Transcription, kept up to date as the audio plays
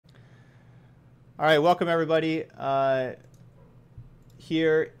All right, welcome everybody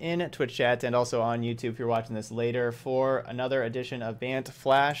here in Twitch chat and also on YouTube if you're watching this later for another edition of Bant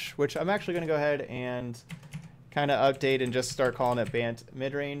Flash, which I'm actually going to go ahead and kind of update and just start calling it Bant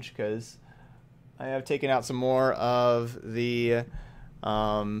Midrange because I have taken out some more of the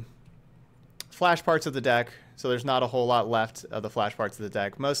flash parts of the deck, so there's not a whole lot left of the flash parts of the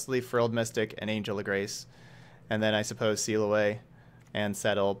deck, mostly Frilled Mystic and Angel of Grace, and then I suppose Seal Away and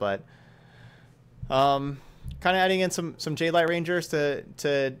Settle, but kind of adding in some Jadelight Rangers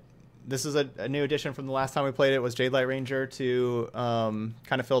to this is a new addition from the last time we played it, was Jadelight Ranger to kind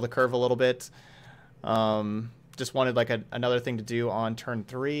of fill the curve a little bit. Just wanted like another thing to do on turn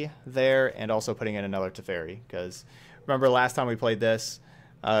 3 there, and also putting in another Teferi, because remember last time we played this,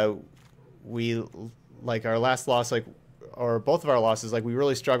 we like our last loss, like, or both of our losses, like we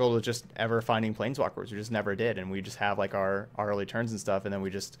really struggled with just ever finding Planeswalkers. We just never did, and we just have like our early turns and stuff, and then we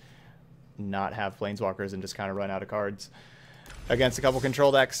just not have Planeswalkers and just kind of run out of cards against a couple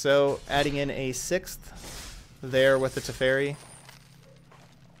control decks. So adding in a 6th there with the Teferi.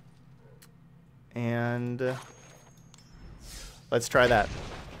 And let's try that.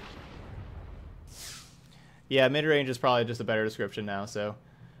 Yeah, mid-range is probably just a better description now, so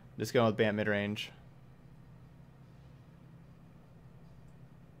just going with Bant Midrange.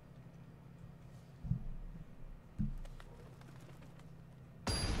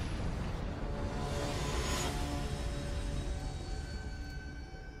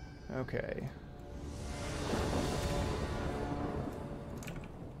 Okay.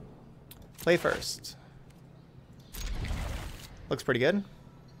 Play first. Looks pretty good.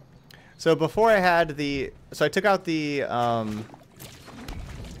 So before I had the... So I took out the... not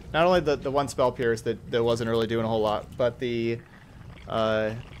only the one Spell Pierce that wasn't really doing a whole lot, but the...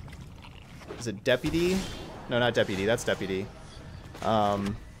 is it Deputy? No, not Deputy. That's Deputy.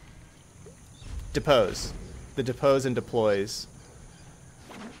 Depose. The Depose and Deploys.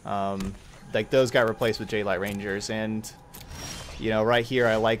 Like those got replaced with Jadelight Rangers, and you know, right here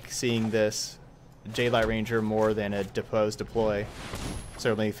I like seeing this Jadelight Ranger more than a Depose Deploy.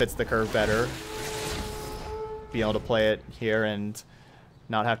 Certainly fits the curve better. Being able to play it here and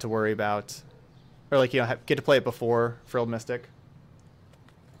not have to worry about, or like, you know, get to play it before Frilled Mystic.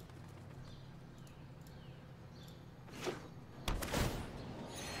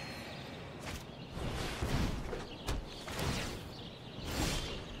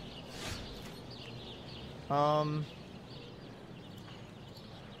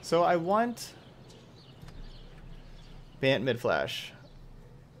 So I want Bant Mid-Flash.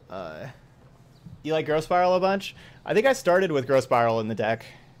 You like Growth Spiral a bunch? I think I started with Growth Spiral in the deck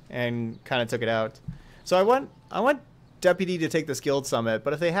and kind of took it out. So I want Deputy to take this Guild Summit,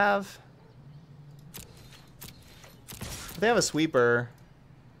 but if they have a sweeper,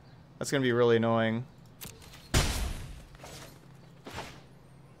 that's gonna be really annoying.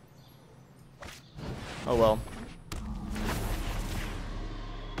 Oh well.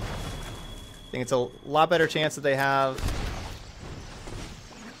 I think it's a lot better chance that they have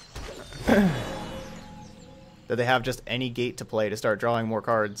that they have just any gate to play to start drawing more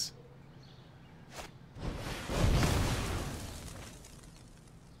cards.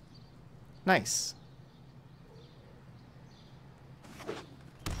 Nice.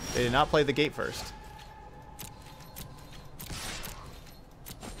 They did not play the gate first.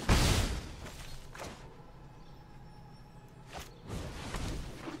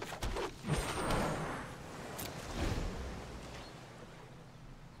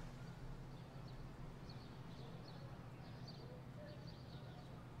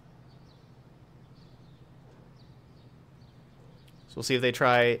 So we'll see if they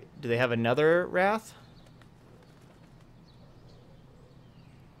try... Do they have another Wrath?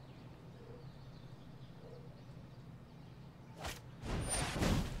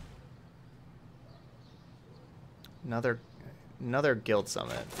 Another Guild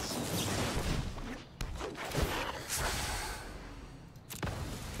Summit.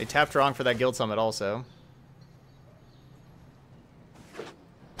 They tapped wrong for that Guild Summit also.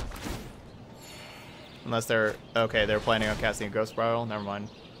 Unless they're... Okay, they're planning on casting a Ghost Spiral. Never mind.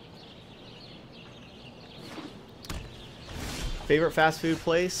 Favorite fast food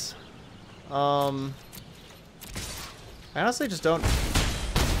place? I honestly just don't...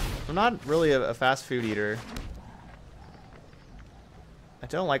 I'm not really a fast food eater. I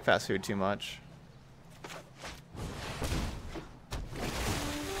don't like fast food too much.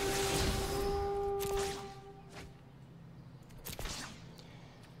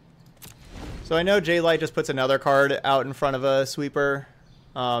 So I know Jadelight just puts another card out in front of a sweeper.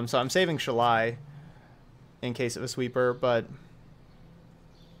 So I'm saving Shalai in case of a sweeper, but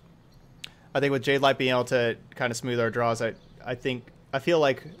I think with Jade Light being able to kind of smooth our draws, I feel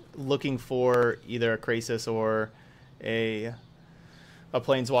like looking for either a Krasis or a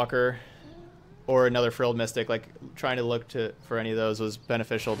Planeswalker or another Frilled Mystic, like trying to look for any of those was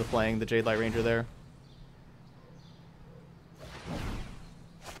beneficial to playing the Jade Light Ranger there.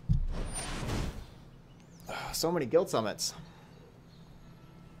 So many guild summits.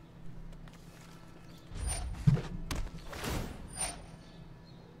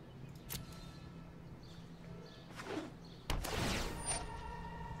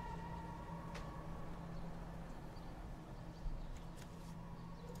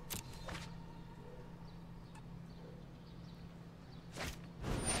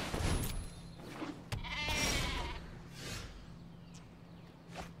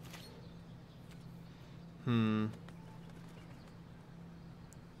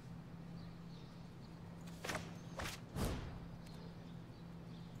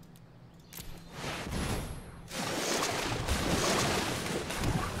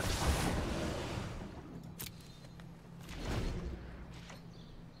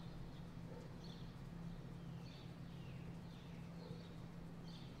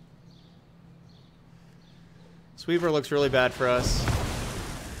 Sweeper looks really bad for us.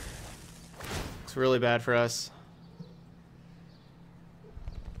 Looks really bad for us.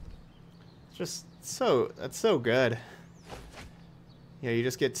 Just that's so good. Yeah, you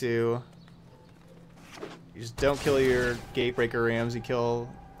just get to... You just don't kill your Gatebreaker Rams, you kill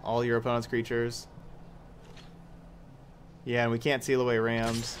all your opponent's creatures. Yeah, and we can't seal away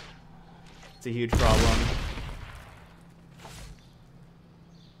Rams. It's a huge problem.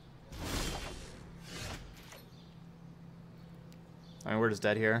 I mean, we're just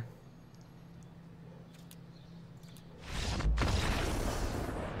dead here.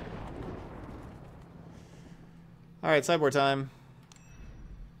 Alright, sideboard time.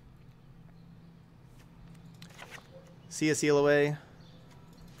 See a seal away.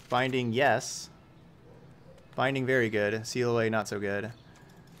 Binding, yes. Binding, very good. Seal away, not so good.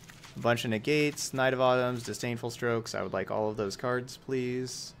 A bunch of negates, Knight of Autumns, Disdainful Strokes. I would like all of those cards,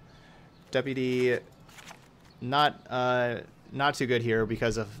 please. Deputy, not too good here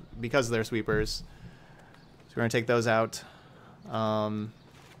because of their sweepers. So we're gonna take those out. I'm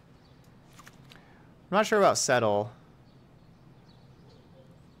not sure about Settle.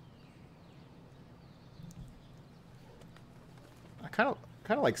 I kind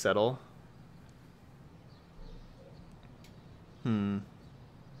of like Settle.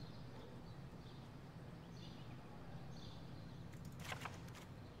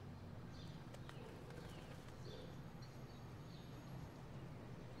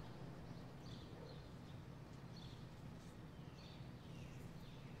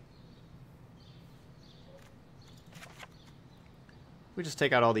 We just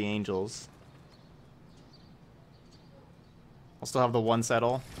take out all the angels. I'll still have the one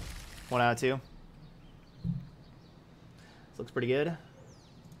Settle. 1 out of 2. This looks pretty good.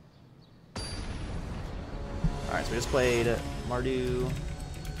 Alright, so we just played Mardu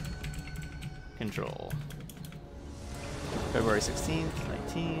Control. February 16th,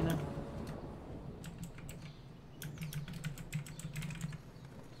 19.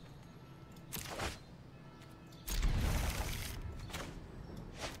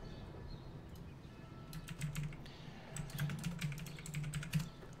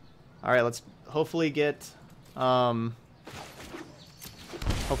 Alright, let's hopefully get a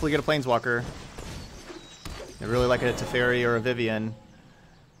Planeswalker. I really like a Teferi or a Vivian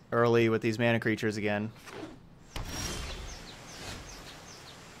early with these mana creatures again.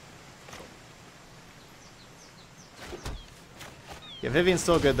 Yeah, Vivian's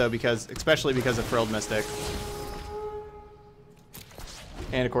still good though, especially because of Frilled Mystic.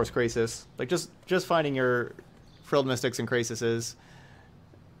 And of course Krasis. Like just finding your Frilled Mystics and Krasises,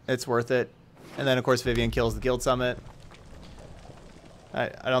 it's worth it. And then of course Vivian kills the Guild Summit. I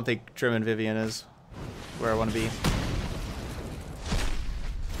don't think Trim and Vivian is where I want to be.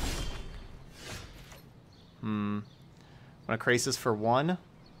 Want a Krasis for 1?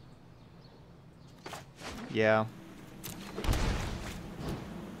 Yeah.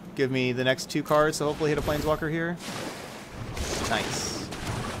 Give me the next 2 cards to hopefully hit a Planeswalker here. Nice.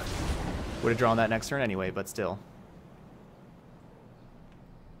 Would have drawn that next turn anyway, but still.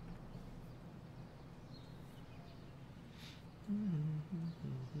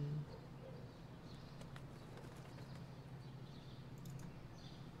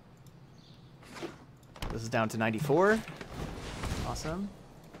 This is down to 94. Awesome.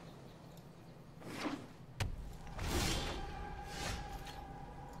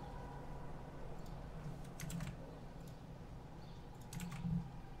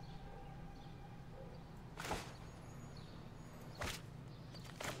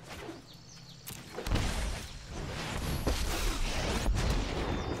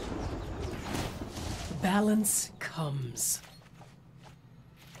 balance comes.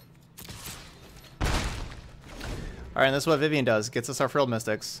 Alright, and this is what Vivian does. Gets us our Frilled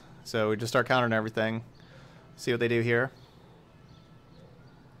Mystics. So we just start countering everything. See what they do here.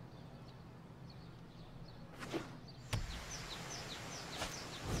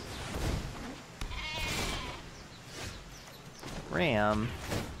 Ram.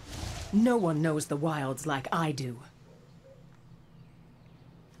 No one knows the wilds like I do.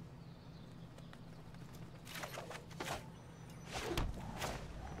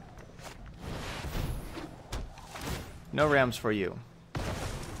 No rams for you.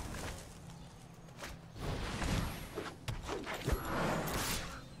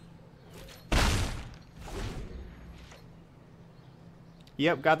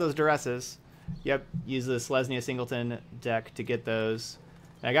 Yep, got those Duresses. Yep, use the Selesnya Singleton deck to get those.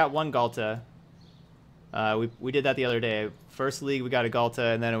 And I got one Galta. We did that the other day. First league we got a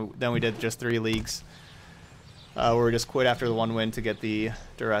Galta, and then we did just 3 leagues where we just quit after the 1 win to get the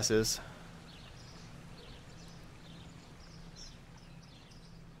Duresses.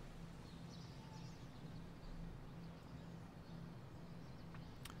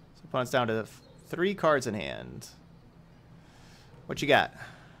 So opponent's down to 3 cards in hand. What you got?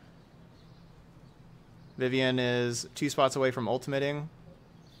 Vivian is 2 spots away from ultimating.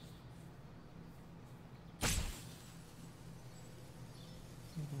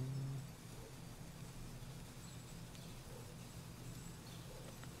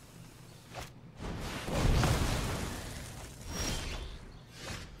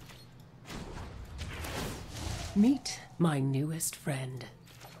 Meet my newest friend.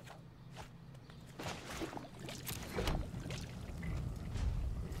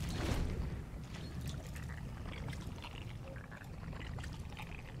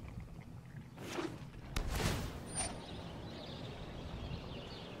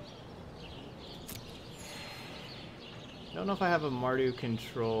 I don't know if I have a Mardu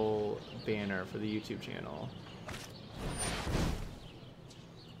Control banner for the YouTube channel.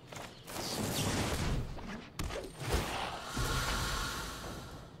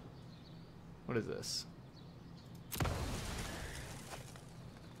 What is this?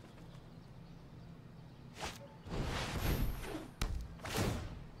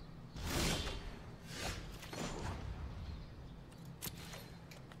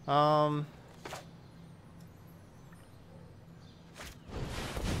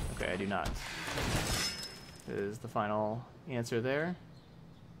 Okay, I do not. Is the final answer there.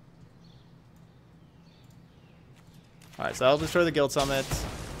 Alright, so I'll destroy the Guild Summit.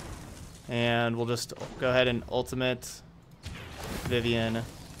 And we'll just go ahead and ultimate Vivian.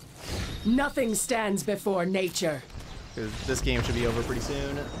 Nothing stands before nature. Because this game should be over pretty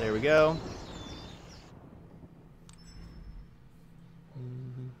soon. There we go.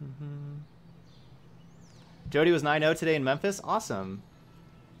 Jody was 9-0 today in Memphis. Awesome.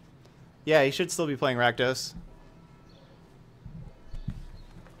 Yeah, he should still be playing Rakdos.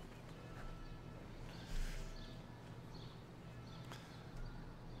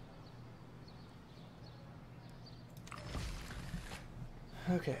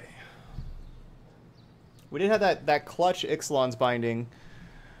 Okay. We did have that clutch Ixalan's binding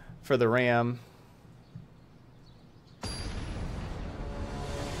for the Ram.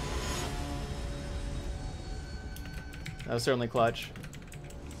 That was certainly clutch.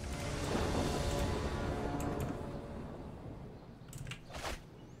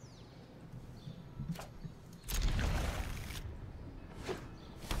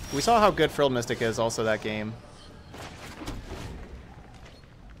 We saw how good Frilled Mystic is also that game.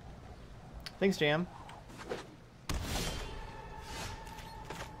 Thanks, Jam.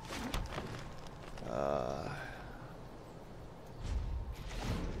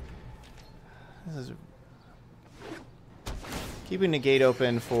 This is keeping the gate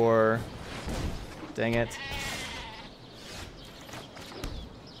open for. Dang it.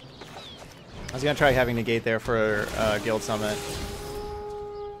 I was gonna try having the gate there for Guild Summit.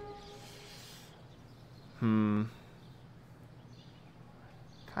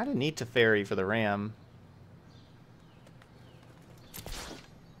 Kind of neat to ferry for the Ram.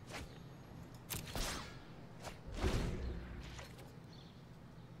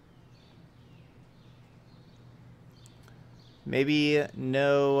 Maybe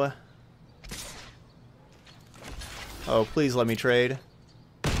no. Oh, please let me trade.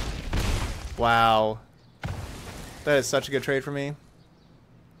 Wow. That is such a good trade for me.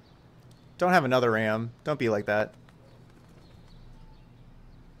 Don't have another Ram. Don't be like that.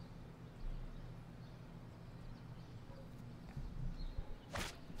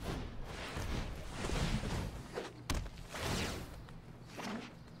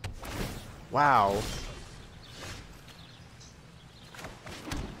 Wow.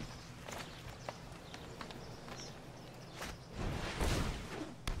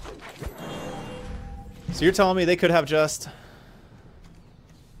 So you're telling me they could have just...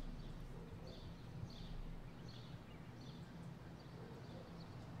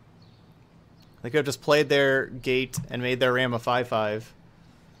 They could have just played their gate and made their ram a 5/5.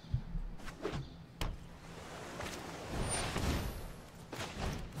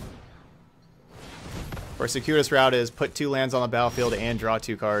 Our circuitous route is put 2 lands on the battlefield and draw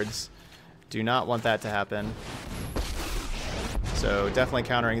 2 cards. Do not want that to happen. So definitely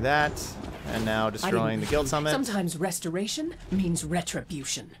countering that. And now destroying the Guild Summit. Sometimes restoration means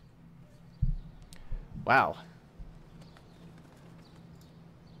retribution. Wow.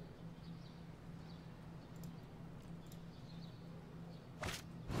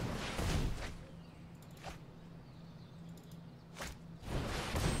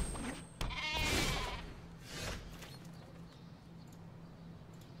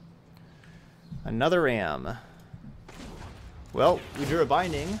 Another ram. Well, we drew a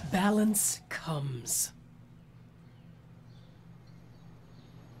binding. Balance comes.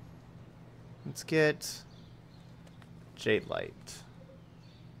 Let's get Jade Light.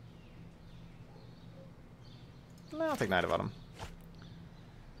 No, I'll take Knight of Autumn.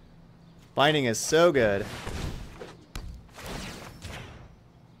 Binding is so good.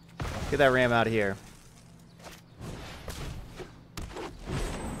 Get that ram out of here.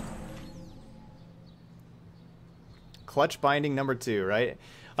 Clutch Binding number 2, right?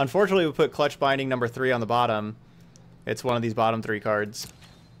 Unfortunately, we put Clutch Binding number 3 on the bottom. It's one of these bottom 3 cards.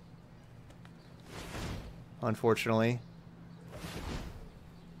 Unfortunately.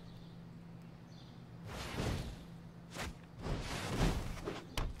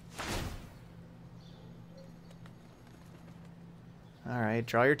 Alright,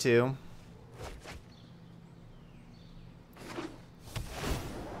 draw your 2.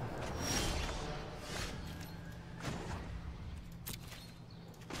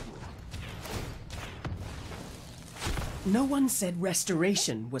 No one said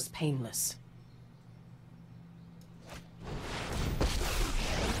restoration was painless.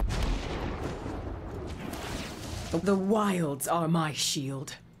 The wilds are my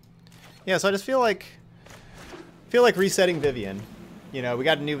shield. Yeah, so I just feel like resetting Vivian. You know, we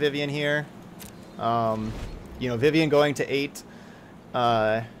got a new Vivian here. You know, Vivian going to 8.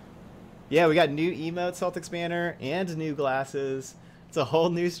 Yeah, we got new emote Celtics banner and new glasses. It's a whole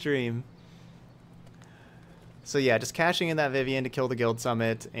new stream. So yeah, just cashing in that Vivian to kill the Guild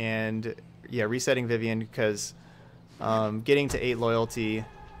Summit, and yeah, resetting Vivian because getting to 8 loyalty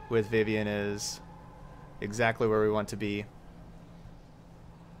with Vivian is exactly where we want to be.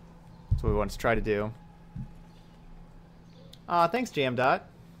 That's what we want to try to do. Thanks, Jam Dot.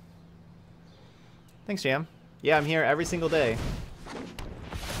 Thanks, Jam. Yeah, I'm here every single day.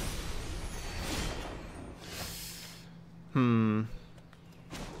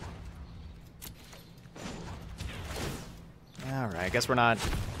 Alright, I guess we're not...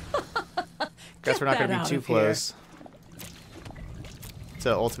 guess we're not going to be too close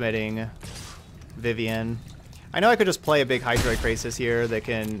to ultimating Vivian. I know I could just play a big Hydroid Crisis here that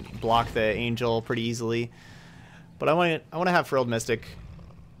can block the Angel pretty easily, but I want to have Frilled Mystic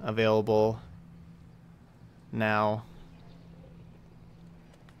available now.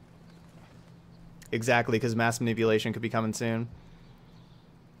 Exactly, because Mass Manipulation could be coming soon.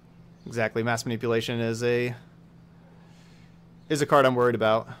 Exactly, Mass Manipulation is a card I'm worried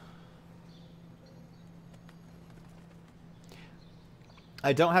about.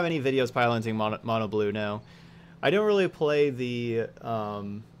 I don't have any videos piloting mono blue, no. I don't really play the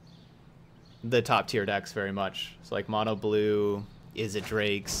top tier decks very much. So like mono blue, Is It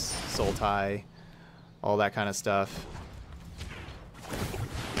Drakes, Sultai, all that kind of stuff.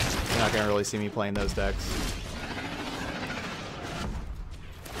 You're not gonna really see me playing those decks.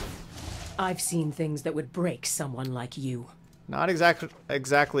 I've seen things that would break someone like you. Not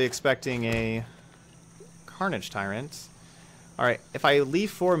exactly expecting a Carnage Tyrant. Alright, if I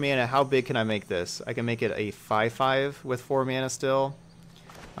leave 4 mana, how big can I make this? I can make it a 5/5 with 4 mana still.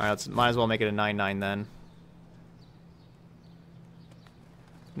 Alright, might as well make it a 9/9 then.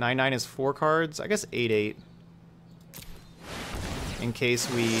 9/9 is 4 cards. I guess 8/8. In case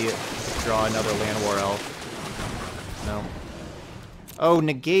we draw another Land War Elf. No. Oh,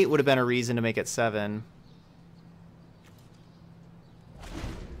 negate would have been a reason to make it 7.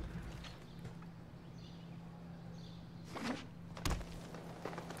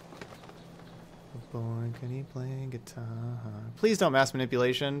 Boy, can he play guitar? Please don't Mass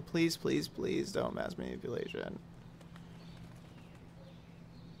Manipulation. Please, please, please don't Mass Manipulation.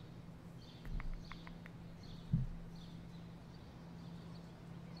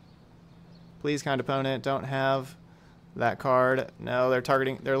 Please, kind opponent, don't have that card. No,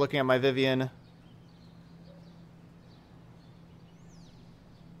 they're looking at my Vivian.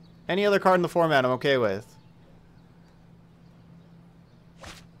 Any other card in the format I'm okay with.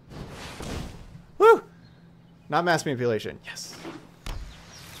 Woo! Not mass manipulation. Yes.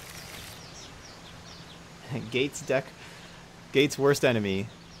 Gates deck. Gates' worst enemy.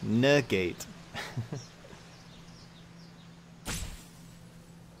 Negate.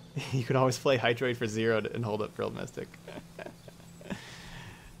 You could always play Hydrate for 0 and hold up Frilled Mystic.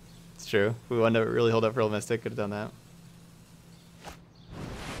 It's true. If we wanted to really hold up Frilled Mystic, could have done that.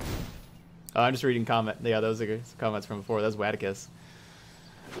 Oh, I'm just reading comment. Yeah, those are comments from before. That was Waticus.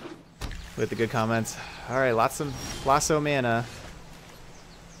 With the good comments. Alright, lots of Lasso mana.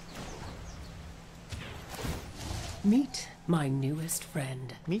 Meet my newest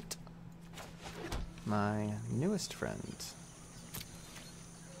friend. Meet my newest friend.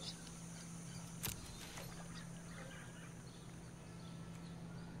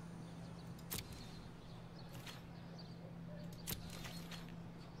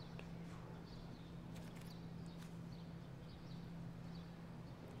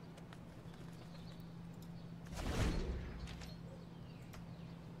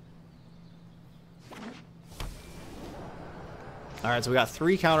 Alright, so we got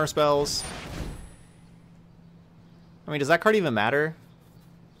 3 counter spells. I mean, does that card even matter?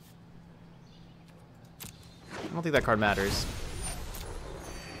 I don't think that card matters.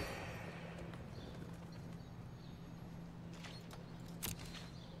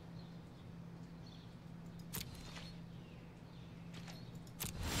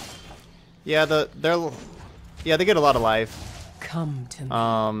 Yeah, they get a lot of life. Come to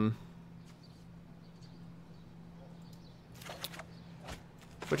me.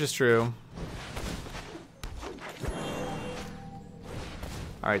 Which is true.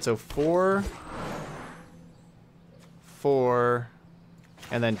 Alright, so 4, 4,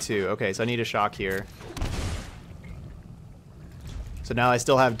 and then 2. Okay, so I need a shock here. So now I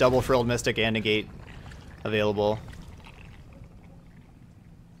still have double Frilled Mystic and Negate available.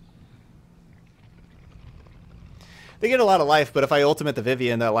 They get a lot of life, but if I ultimate the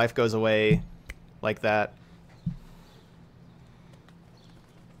Vivian, that life goes away like that.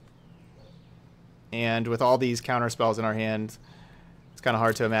 And with all these counter spells in our hand, it's kind of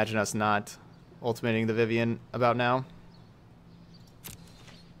hard to imagine us not ultimating the Vivian about now.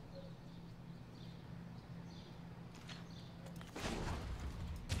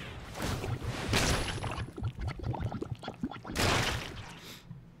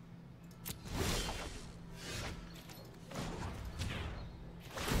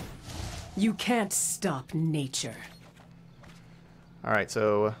 You can't stop nature. All right,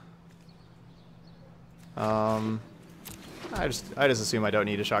 so I just assume I don't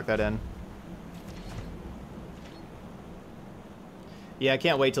need to shock that in. Yeah, I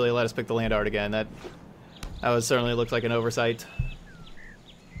can't wait till they let us pick the land art again. That would certainly look like an oversight.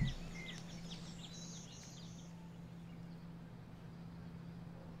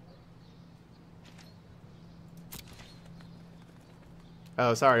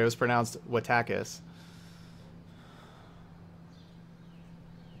 Oh, sorry, it was pronounced Watakis.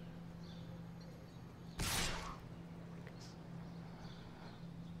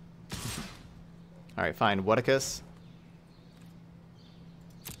 Alright, fine. Waticus.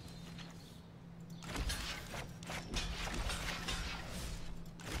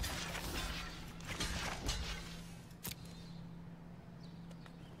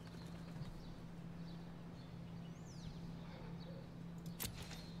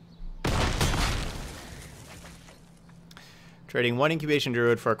 Trading 1 Incubation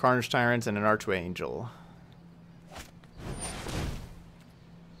Druid for a Carnage Tyrant and an Archway Angel.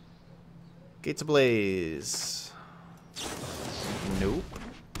 Gates Ablaze. Nope.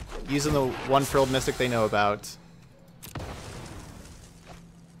 Using the 1 Frilled Mystic they know about.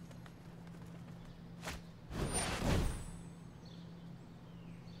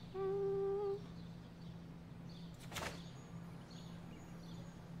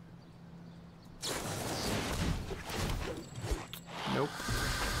 Nope.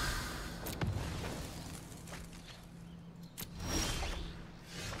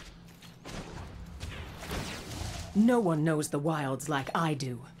 No one knows the wilds like I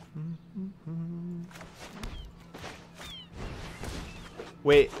do.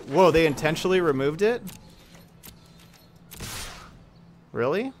 Wait, whoa, they intentionally removed it?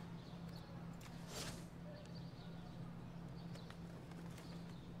 Really?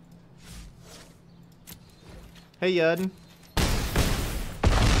 Hey, Yud.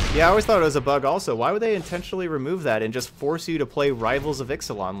 Yeah, I always thought it was a bug also. Why would they intentionally remove that and just force you to play Rivals of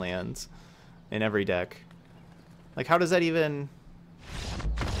Ixalan lands in every deck? Like, how does that even...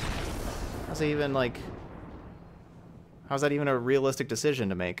 How's that even, like... How's that even a realistic decision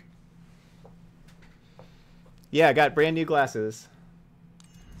to make? Yeah, I got brand new glasses.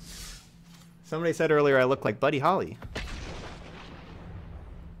 Somebody said earlier I look like Buddy Holly.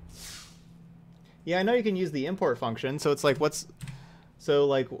 Yeah, I know you can use the import function, so it's like, what's... So,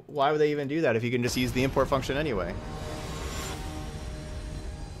 like, why would they even do that if you can just use the import function anyway?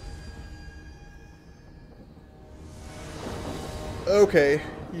 Okay,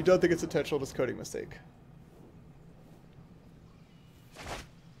 you don't think it's intentional, just coding mistake.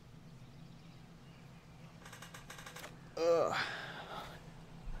 Ugh.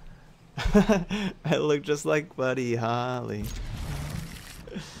 I look just like Buddy Holly.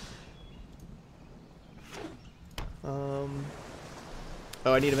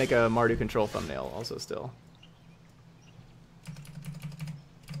 Oh, I need to make a Mardu control thumbnail also still.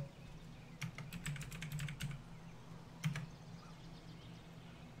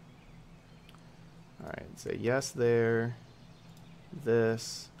 Alright, say yes there.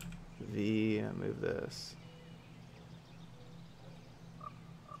 This. V, move this.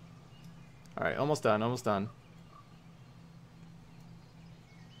 Alright, almost done, almost done.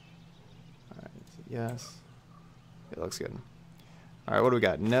 Alright, so yes. It looks good. Alright, what do we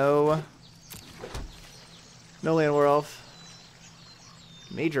got? No land werewolf.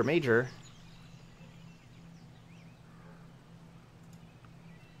 Major, major.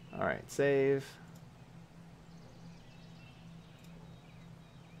 Alright, save.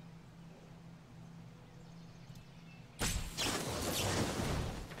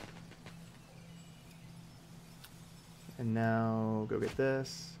 And now go get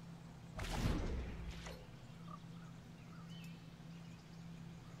this.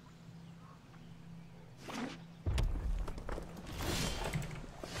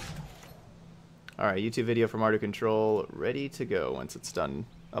 Alright, YouTube video from Mardu Control ready to go once it's done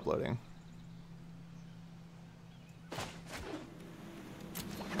uploading.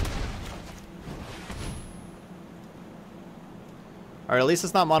 Alright, at least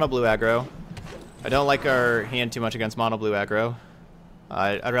it's not mono blue aggro. I don't like our hand too much against mono blue aggro.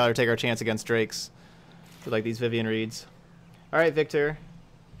 I'd rather take our chance against Drakes with like these Vivian reads. Alright, Victor.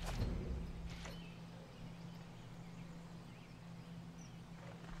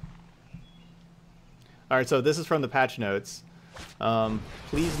 Alright, so this is from the patch notes.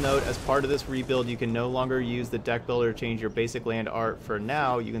 Please note, as part of this rebuild, you can no longer use the deck builder to change your basic land art. For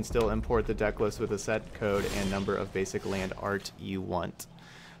now, you can still import the deck list with the set code and number of basic land art you want.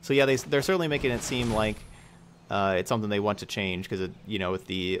 So yeah, they're certainly making it seem like it's something they want to change because, you know, with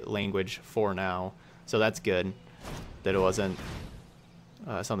the language for now. So that's good that it wasn't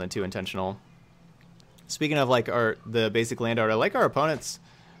something too intentional. Speaking of like the basic land art, I like our opponent's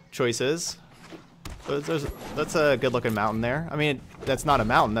choices. That's a good looking mountain there. I mean, that's not a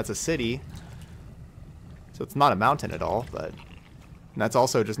mountain, that's a city. So it's not a mountain at all, but that's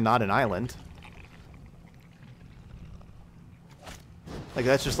also just not an island. Like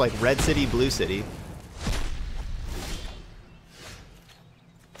that's just like red city, blue city.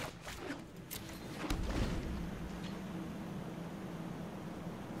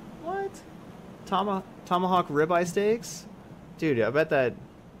 What? Tomahawk ribeye steaks? Dude, I bet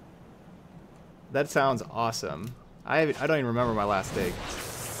that sounds awesome. I don't even remember my last steak.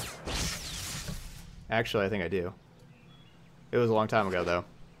 Actually, I think I do. It was a long time ago, though.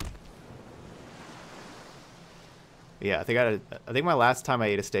 Yeah, I think my last time I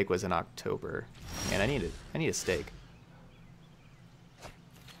ate a steak was in October. Man, I need a steak.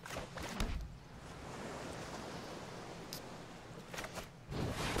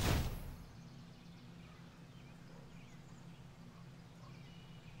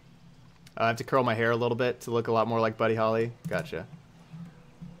 I have to curl my hair a little bit to look a lot more like Buddy Holly. Gotcha.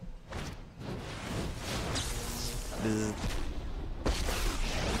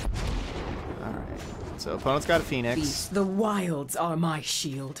 Alright. So opponent's got a Phoenix. The wilds are my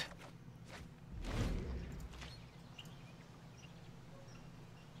shield.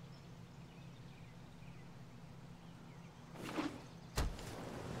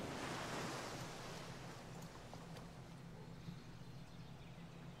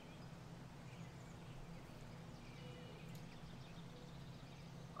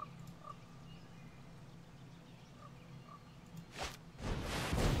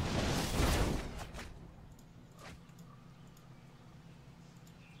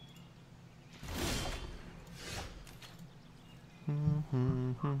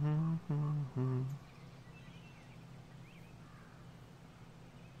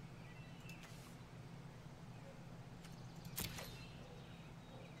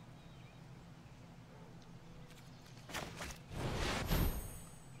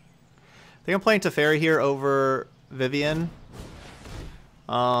 I think I'm playing Teferi here over Vivian.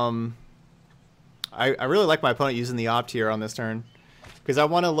 I really like my opponent using the Opt here on this turn. Because I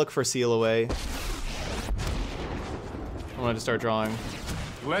want to look for Seal Away. I wanted to start drawing.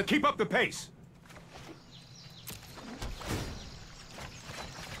 Let's keep up the pace.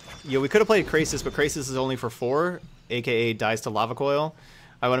 Yeah, we could have played Krasis, but Krasis is only for 4, aka dies to Lava Coil.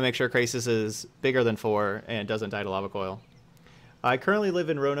 I want to make sure Krasis is bigger than 4 and doesn't die to Lava Coil. I currently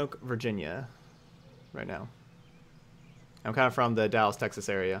live in Roanoke, Virginia, right now. I'm kind of from the Dallas, Texas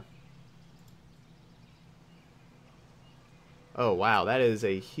area. Oh wow, that is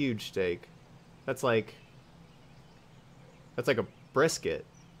a huge steak. That's like a brisket.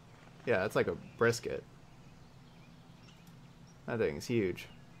 Yeah, that's like a brisket. That thing's huge.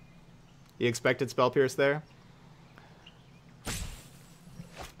 You expected Spell Pierce there?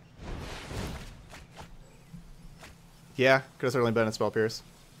 Yeah, could have certainly been a Spell Pierce.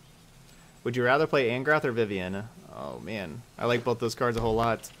 Would you rather play Angrath or Vivian? Oh man, I like both those cards a whole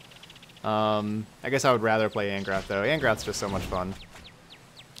lot. I guess I would rather play Angrath though. Angrath's just so much fun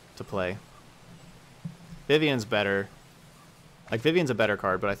to play. Vivian's better. Like, Vivian's a better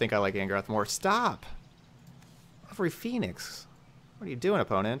card, but I think I like Angrath more. Stop! Every Phoenix. What are you doing,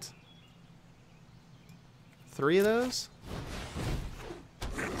 opponent? 3 of those?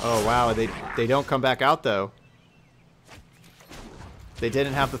 Oh wow, they don't come back out though. They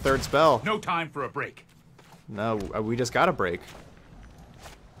didn't have the 3rd spell. No time for a break. No, we just got a break.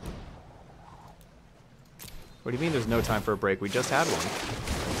 What do you mean there's no time for a break? We just had one.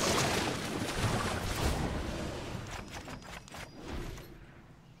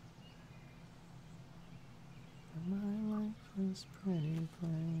 My life is pretty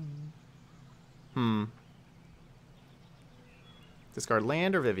plain. Discard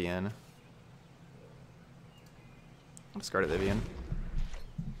land or Vivian? I'll discard it, Vivian.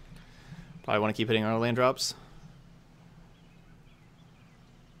 Probably want to keep hitting our land drops.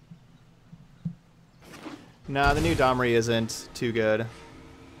 Nah, the new Domri isn't too good.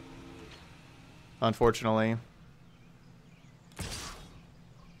 Unfortunately.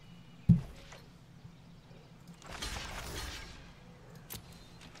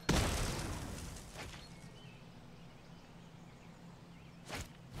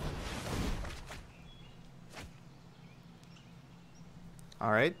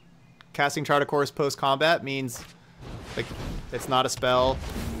 Alright. Casting Chart of Course post-combat means, like, it's not a spell.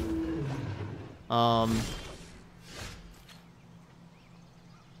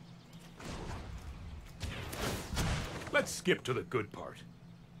 Let's skip to the good part.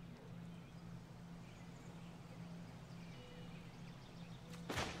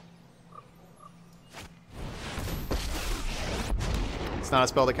 It's not a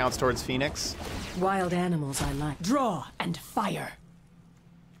spell that counts towards Phoenix. Wild animals I like. Draw and fire.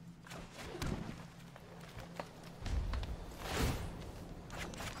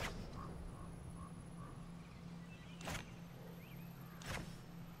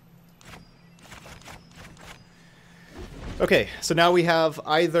 Okay, so now we have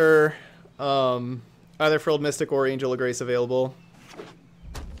either Frilled Mystic or Angel of Grace available.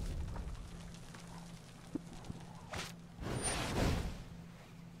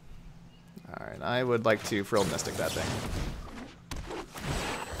 Alright, I would like to Frilled Mystic that thing.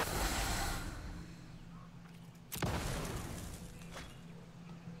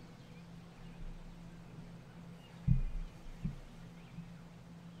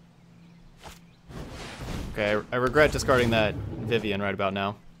 Okay, I regret discarding that Vivian right about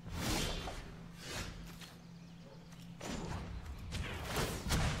now.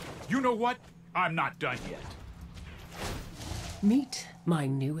 You know what? I'm not done yet. Meet my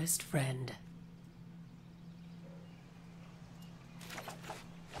newest friend.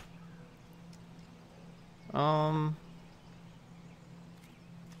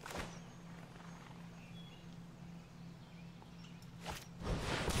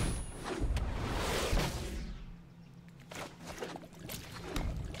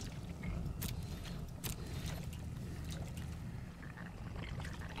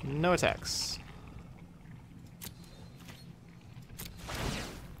 No attacks.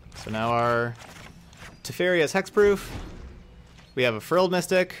 So now our Teferi has hexproof. We have a Frilled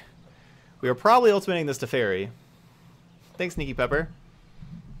Mystic. We are probably ultimating this Teferi. Thanks, Sneaky Pepper.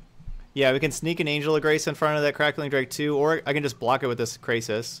 Yeah, we can sneak an Angel of Grace in front of that Crackling Drake too, or I can just block it with this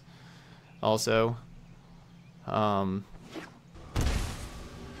Krasis. Also.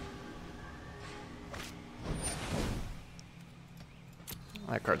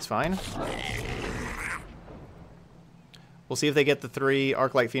 That card's fine. We'll see if they get the 3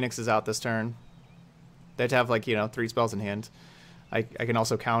 Arclight Phoenixes out this turn. They have to have, like, you know, 3 spells in hand. I can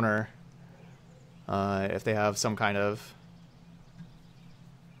also counter if they have some kind of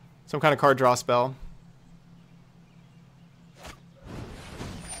Some kind of card draw spell.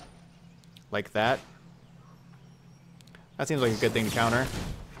 Like that. That seems like a good thing to counter.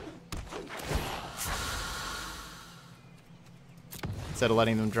 Instead of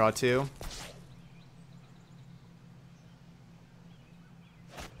letting them draw 2.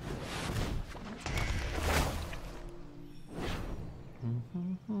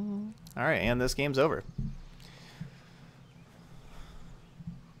 Alright, and this game's over.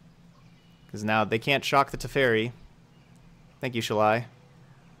 Because now they can't shock the Teferi. Thank you, Shalai.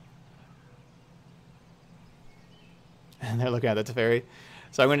 And they're looking at the Teferi.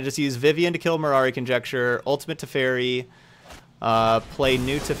 So I'm going to just use Vivian to kill Mirari Conjecture, Ultimate Teferi, play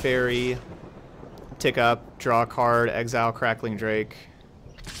new Teferi, tick up, draw a card, exile Crackling Drake.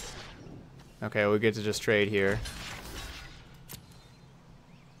 Okay, we get to just trade here.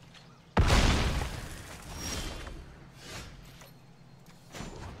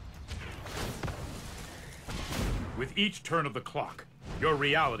 With each turn of the clock, your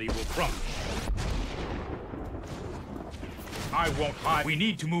reality will crumble. I won't hide. We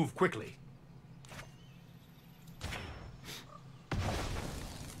need to move quickly.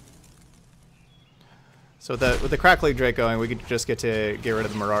 So with the Crackling Drake going, we could just get to get rid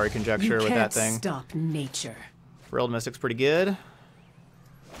of the Mirari Conjecture with that thing. You can't stop nature. Frilled Mystic's pretty good.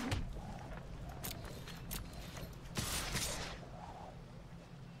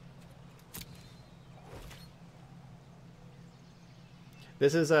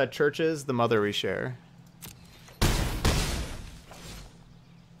 This is Churches, the Mother we share.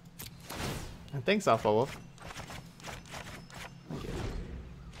 And thanks, Alpha Wolf. Thank you.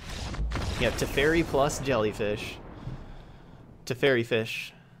 Yeah, Teferi plus Jellyfish. Teferi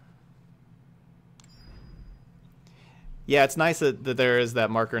Fish. Yeah, it's nice that there is that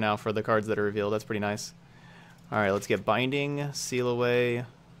marker now for the cards that are revealed. That's pretty nice. Alright, let's get Binding, Seal Away,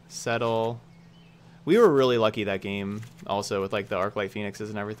 Settle. We were really lucky that game, also, with like the Arclight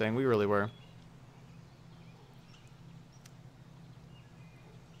Phoenixes and everything. We really were.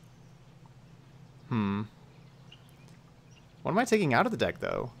 What am I taking out of the deck,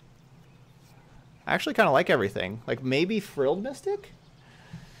 though? I actually kind of like everything. Like, maybe Frilled Mystic?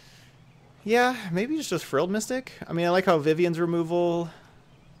 Yeah, maybe it's just Frilled Mystic. I mean, I like how Vivian's removal.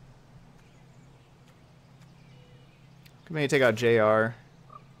 Maybe take out JR.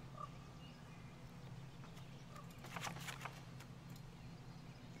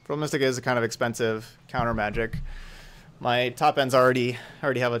 Frilled Mystic is a kind of expensive counter magic. My top end's already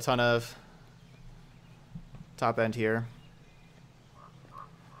have a ton of top end here.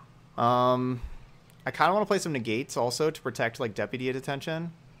 I kind of want to play some negates also to protect like Deputy at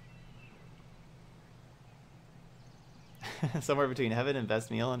Attention. Somewhere between heaven and best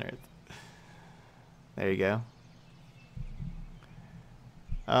meal on earth. There you go.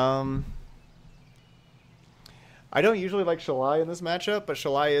 I don't usually like Shalai in this matchup, but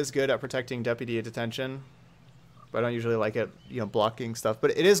Shalai is good at protecting Deputy at Attention. But I don't usually like it, blocking stuff.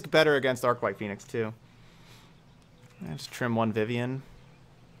 But it is better against Arclight Phoenix too. Just trim one Vivian.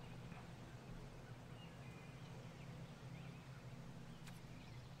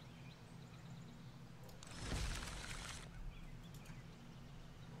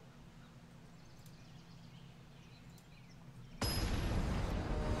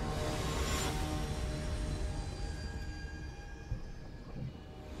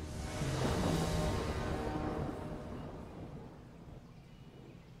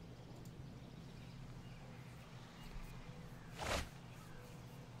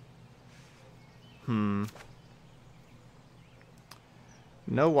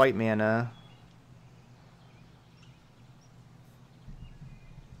 No white mana.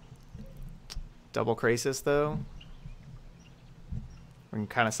 Double Krasis, though. We can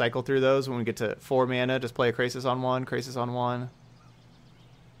kind of cycle through those when we get to 4 mana. Just play a Krasis on 1, Krasis on 1.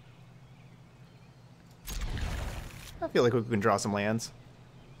 I feel like we can draw some lands.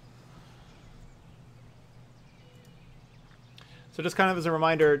 So just kind of as a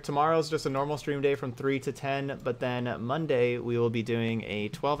reminder, tomorrow's just a normal stream day from 3 to 10, but then Monday we will be doing a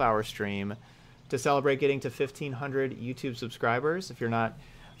 12-hour stream to celebrate getting to 1,500 YouTube subscribers. If you're not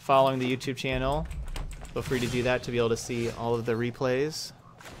following the YouTube channel, feel free to do that to be able to see all of the replays.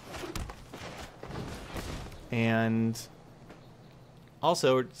 And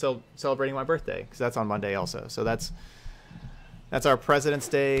also celebrating my birthday, because that's on Monday also. So that's our President's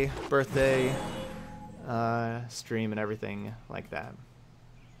Day birthday stream and everything like that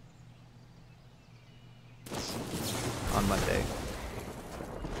on Monday.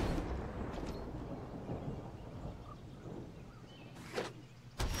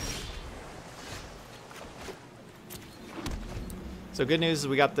 So So good news is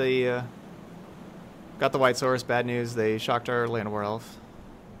we got the white source. Bad news, they shocked our land war elf.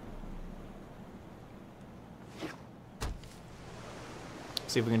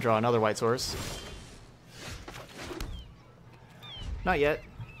 See if we can draw another white source. Not yet.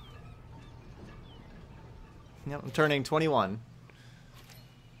 Yep, I'm turning 21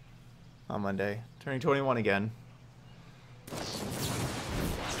 on Monday. Turning 21 again.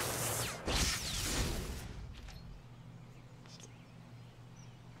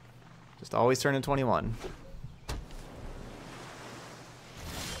 Just always turning 21.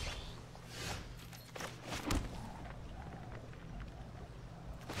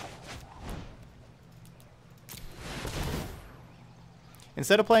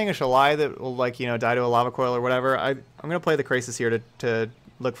 Instead of playing a Shalai that will, like, you know, die to a lava coil or whatever, I'm going to play the Krasis here to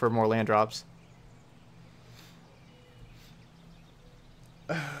look for more land drops.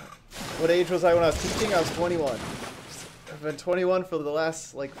 What age was I when I was teaching? I was 21. I've been 21 for the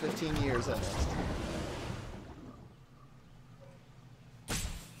last, like, 15 years almost.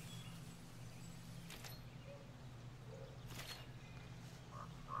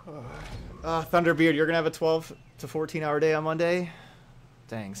 Thunderbeard, you're going to have a 12 to 14 hour day on Monday?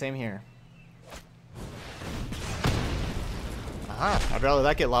 Dang, same here. Aha, I'd rather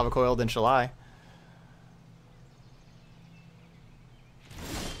that get lava coiled than Shalai.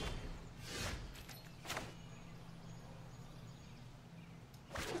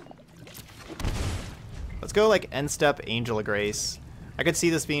 Let's go like end step Angel of Grace. I could see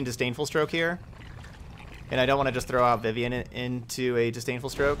this being Disdainful Stroke here. And I don't want to just throw out Vivian into a Disdainful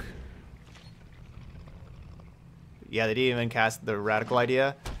Stroke. Yeah, they didn't even cast the Radical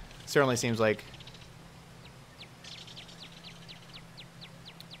idea. Certainly seems like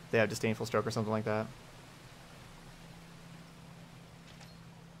they have Disdainful Stroke or something like that.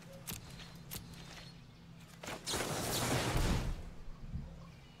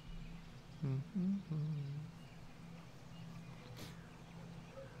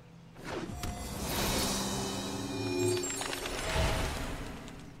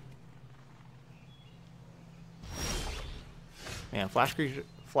 Man, flash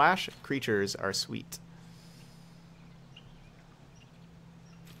creatures are sweet.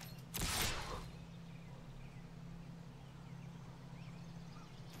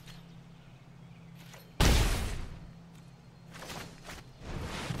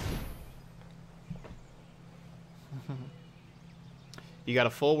 You got a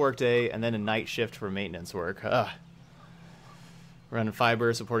full work day and then a night shift for maintenance work. Ugh. Running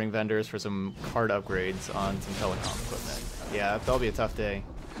fiber, supporting vendors for some card upgrades on some telecom equipment. Yeah, that'll be a tough day.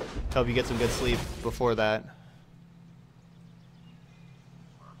 Hope you get some good sleep before that.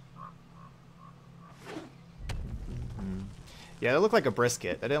 Yeah, that looked like a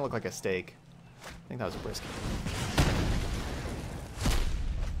brisket. That didn't look like a steak. I think that was a brisket.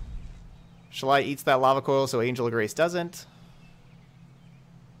 Shalai eats that lava coil so Angel of Grace doesn't.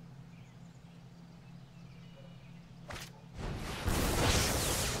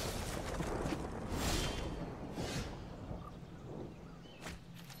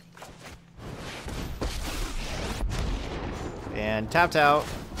 And tapped out.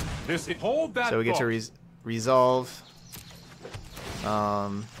 Hold that so we get to resolve.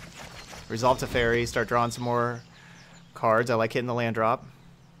 Resolve to Fairy. Start drawing some more cards. I like hitting the land drop.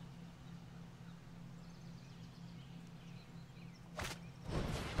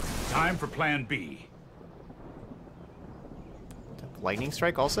 Time for Plan B. Lightning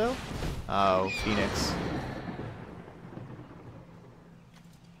Strike also? Oh, Phoenix.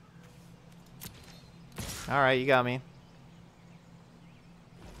 Alright, you got me.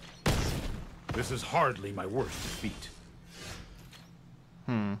 This is hardly my worst defeat.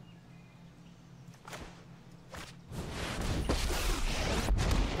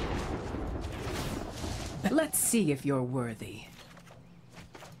 Let's see if you're worthy.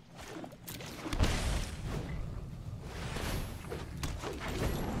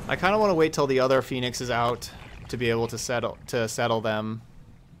 I kind of want to wait till the other Phoenix is out to be able to settle them.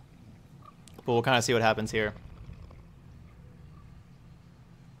 But we'll kind of see what happens here.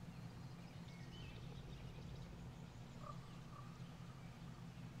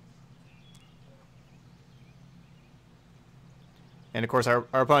 And of course, our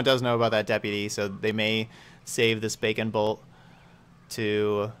opponent does know about that deputy, so they may save this bacon bolt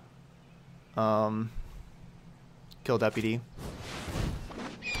to kill deputy.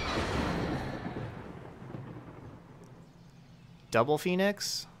 Double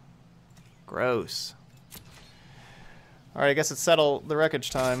Phoenix? Gross. Alright, I guess it's settle the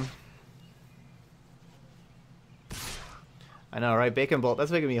wreckage time. I know, right? Bacon bolt,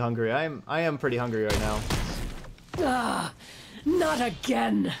 that's making me hungry. I am pretty hungry right now. Ah, Not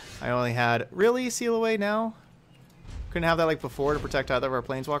again! I only had... Really? Seal Away now? Couldn't have that like before to protect either of our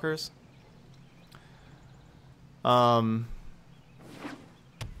planeswalkers?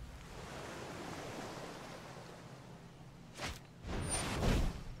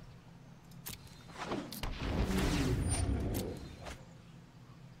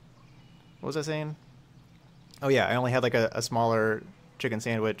 What was I saying? Oh yeah, I only had like a smaller chicken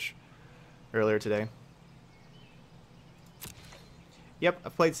sandwich earlier today. Yep,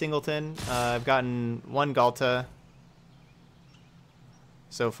 I've played Singleton. I've gotten 1 Galta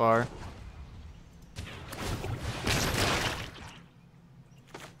so far.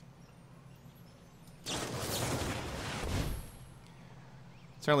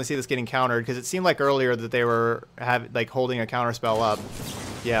 Certainly see this getting countered, because it seemed like earlier that they were holding a counter spell up.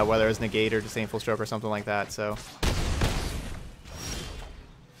 Yeah, whether it's Negate or Disdainful Stroke or something like that, so.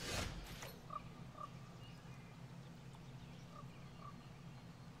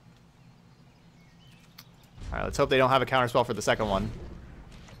 Alright, let's hope they don't have a counter spell for the second one.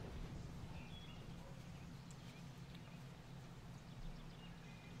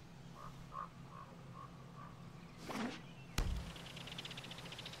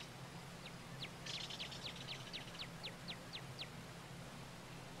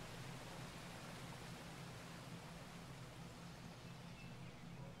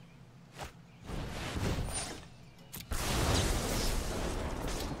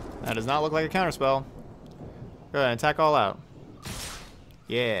 That does not look like a counterspell. Go ahead and attack all out.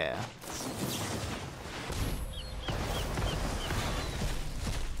 Yeah.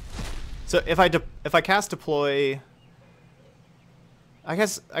 So if I cast deploy, I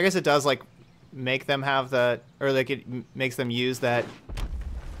guess it does like make them have that, or like it makes them use that.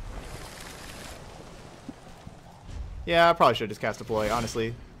 Yeah, I probably should just cast deploy.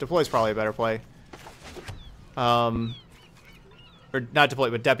 Honestly, deploy is probably a better play. Or not deploy,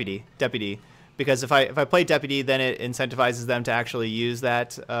 but deputy, because if I play deputy, then it incentivizes them to actually use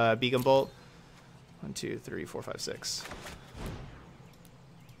that beacon bolt. 1, 2, 3, 4, 5, 6,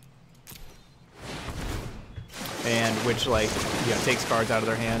 and which like takes cards out of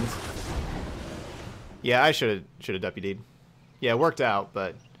their hands. Yeah, I should have deputied. Yeah, it worked out,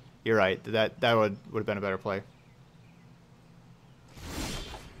 but you're right. That would have been a better play.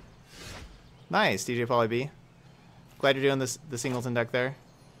 Nice, DJ Pauly B. Glad you're doing the Singleton deck there.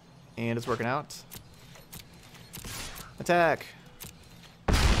 And it's working out. Attack!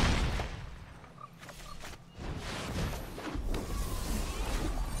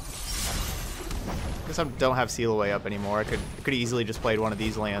 Guess I don't have Seal Away up anymore. I could easily just played one of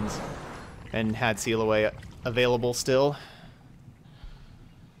these lands and had Seal Away available still.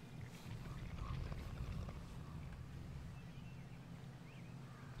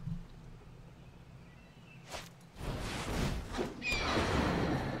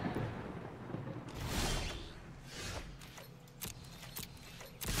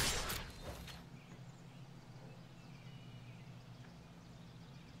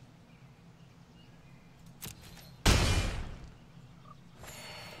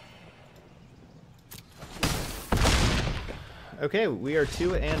 Okay, we are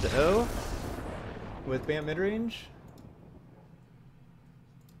 2-0 with Bant Midrange.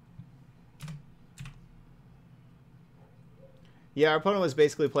 Yeah, our opponent was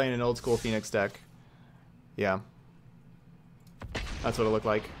basically playing an old school Phoenix deck. Yeah. That's what it looked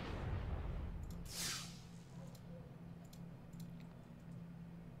like.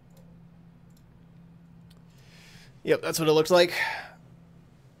 Yep, that's what it looks like.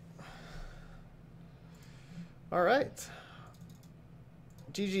 All right.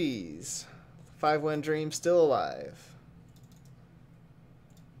 GG's. 5-win dream still alive.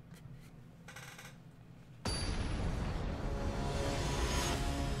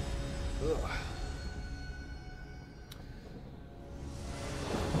 Ugh.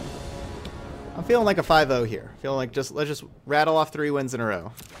 I'm feeling like a 5-0 here. Feeling like let's just rattle off 3 wins in a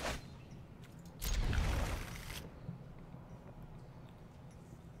row.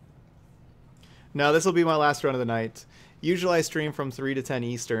 No, this will be my last run of the night. Usually I stream from 3 to 10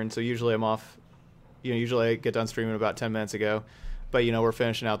 Eastern, so usually I'm off. Usually I get done streaming about 10 minutes ago. But, we're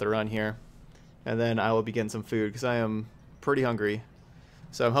finishing out the run here. And then I will be getting some food, because I am pretty hungry.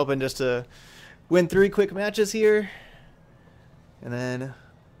 So I'm hoping just to win 3 quick matches here. And then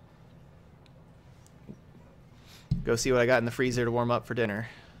go see what I got in the freezer to warm up for dinner.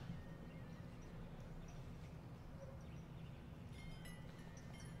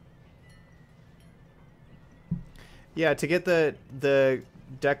 Yeah, to get the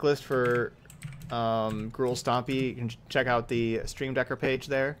deck list for Gruul Stompy, you can check out the Stream Decker page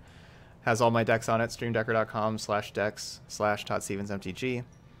there. Has all my decks on it, streamdecker.com/decks/ToddStevensMTG.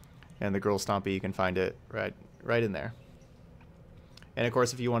 And the Gruul Stompy, you can find it right in there. And of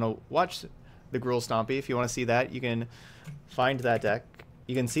course, if you want to watch the Gruul Stompy, if you want to see that, you can find that deck.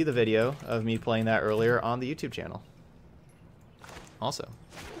 You can see the video of me playing that earlier on the YouTube channel. Also.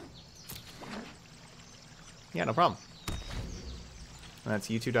 Yeah, no problem. And that's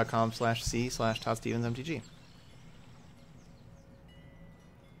youtube.com/c/ToddStevensMTG.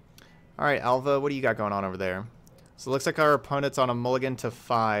 Alright, Alva, what do you got going on over there? So it looks like our opponent's on a mulligan to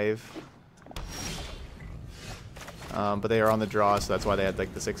 5. But they are on the draw, so that's why they had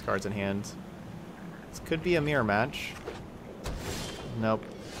like the 6 cards in hand. This could be a mirror match. Nope.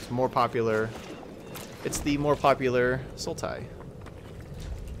 It's more popular. It's the more popular Sultai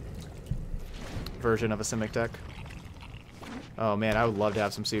version of a Simic deck. Oh man, I would love to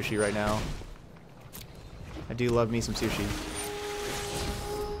have some sushi right now. I do love me some sushi.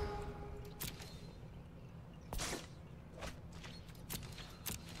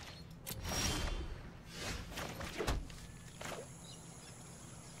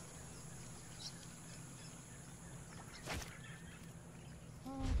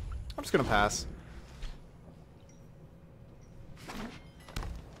 I'm just gonna pass.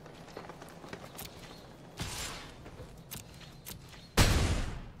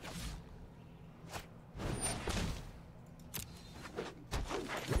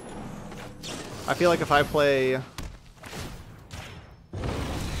 I feel like if I play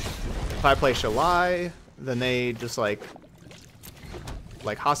Shalai, then they just like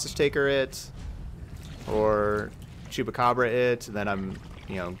hostage taker it or Chupacabra it, and then I'm,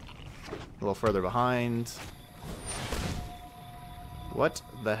 you know, a little further behind. What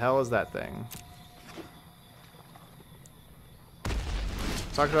the hell is that thing?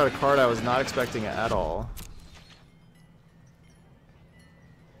 Talking about a card I was not expecting at all.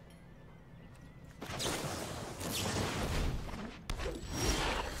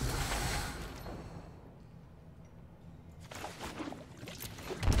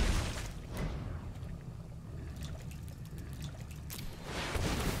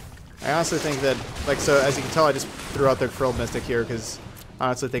 I honestly think that, like, so as you can tell, I just threw out the Frilled Mystic here because I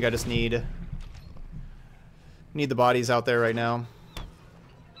honestly think I just need the bodies out there right now.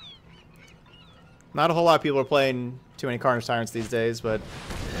 Not a whole lot of people are playing too many Carnage Tyrants these days, but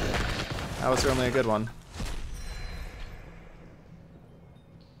that was certainly a good one.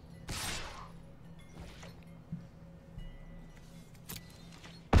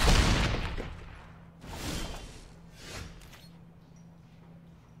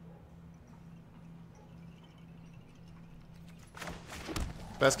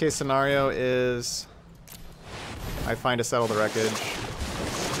 Best case scenario is I find a Settle the Wreckage.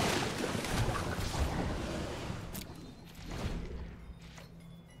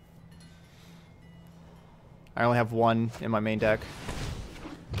 I only have one in my main deck.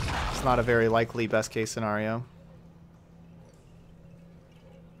 It's not a very likely best case scenario.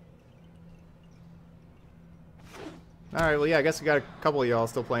 Alright, well yeah, I guess we got a couple of y'all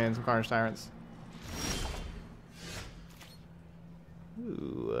still playing some Carnage Tyrants.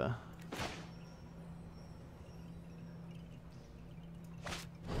 Ooh.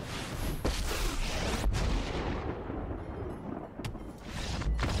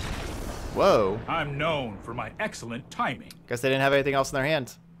 Whoa. I'm known for my excellent timing. Guess they didn't have anything else in their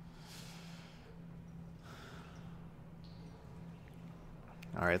hand.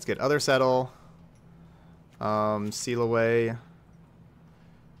 Alright, let's get other Settle. Seal away.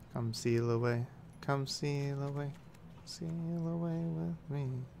 Come seal away. Come seal away. Seal away with me.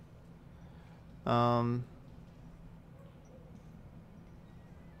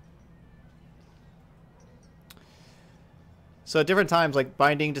 So at different times, like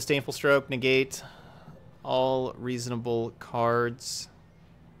Binding, Disdainful Stroke, Negate, all reasonable cards.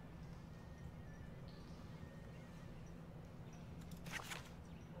 I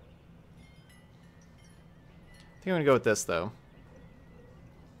think I'm gonna go with this though.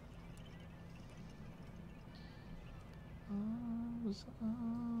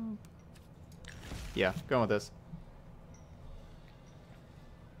 Yeah, going with this.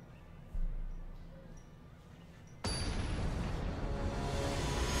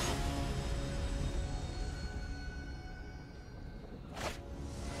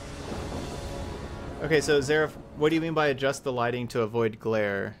 Okay, so Zareth, what do you mean by adjust the lighting to avoid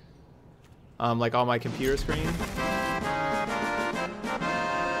glare? Like on my computer screen?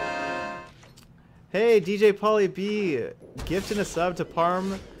 Hey, DJ Pauly B, gifting a sub to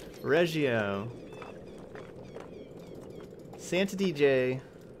Parm Reggio. Santa DJ.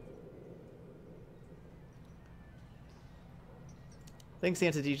 Thanks,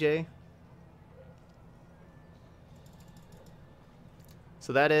 Santa DJ.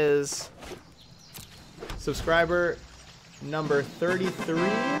 So that is subscriber number 33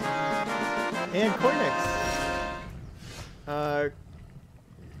 and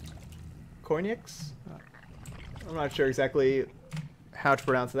Cornix? I'm not sure exactly how to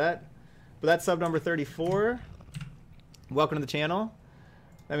pronounce that, but that's sub number 34. Welcome to the channel.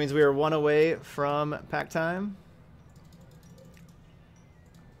 That means we are one away from pack time.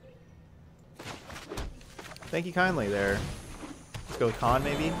 Thank you kindly there. Let's go with Khan,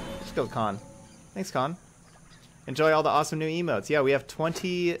 maybe? Let's go with Khan. Thanks, Khan. Enjoy all the awesome new emotes. Yeah, we have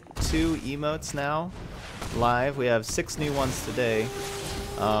 22 emotes now live. We have 6 new ones today.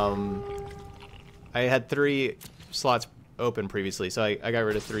 I had 3 slots open previously, so I got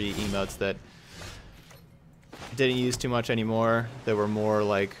rid of 3 emotes that didn't use too much anymore. That were more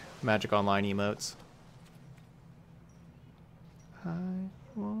like Magic Online emotes. I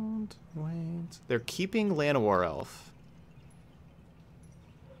won't wait. They're keeping Llanowar Elf.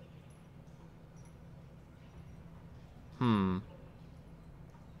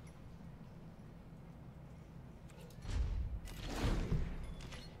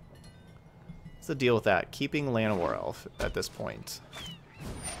 What's the deal with that? Keeping Llanowar Elf at this point.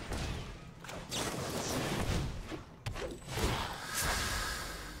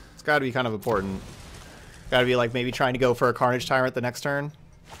 It's got to be kind of important. Got to be like maybe trying to go for a Carnage Tyrant the next turn.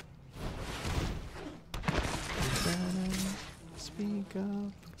 Speak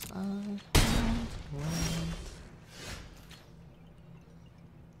up, I won't wait.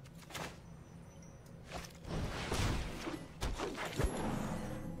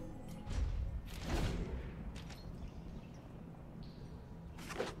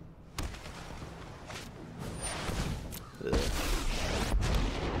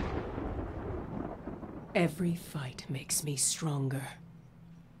 Every fight makes me stronger.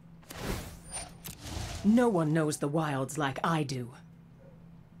 No one knows the wilds like I do.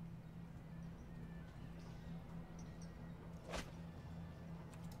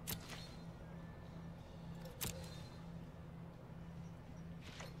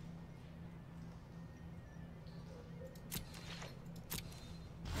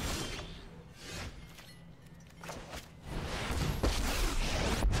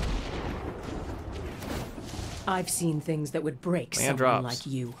 I've seen things that would break Land someone drops. like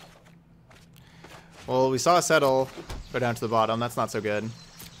you. Well, we saw a Settle go down to the bottom. That's not so good.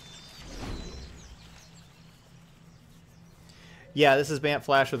 Yeah, this is Bant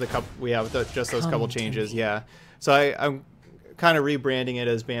Flash with a couple. With just those couple changes. Yeah, so I'm kind of rebranding it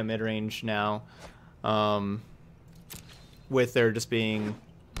as Bant Midrange now, with there just being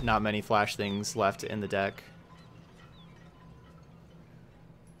not many Flash things left in the deck.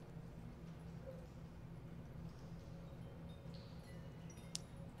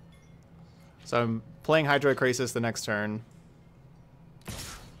 So I'm playing Hydroid Krasis the next turn.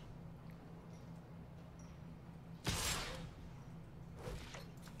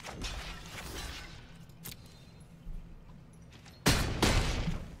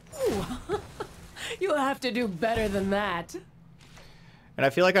 Ooh. You'll have to do better than that. And I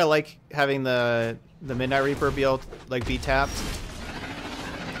feel like I like having the Midnight Reaper be able to, like, be tapped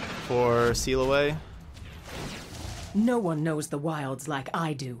for Seal Away. No one knows the wilds like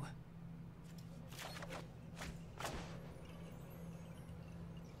I do.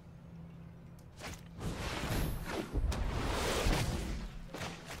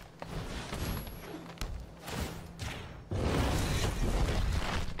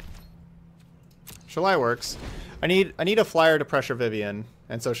 Shalai works. I need a flyer to pressure Vivian,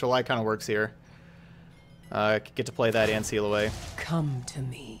 and so Shalai kind of works here. I get to play that and Seal Away. Come to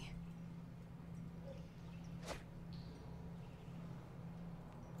me.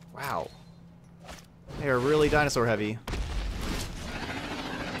 Wow. They are really dinosaur heavy.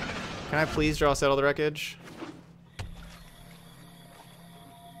 Can I please draw Settle the Wreckage?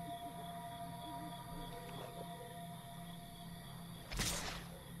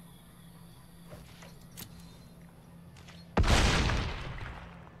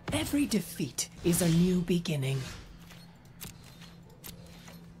 Every defeat is a new beginning.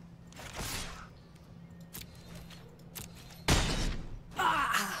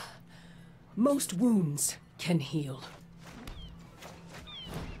 Ah! Most wounds can heal.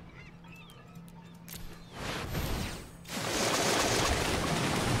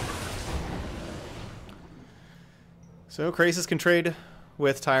 So Krasis can trade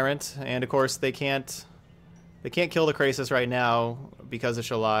with Tyrant, and of course they can't kill the Krasis right now because of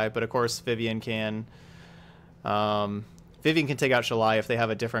Shalai, but of course Vivian can. Vivian can take out Shalai if they have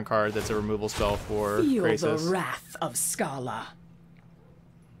a different card that's a removal spell for Feel Krasis. the wrath of Scala.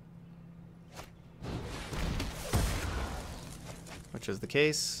 which is the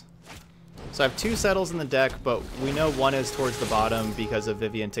case. So I have 2 settles in the deck, but we know one is towards the bottom because of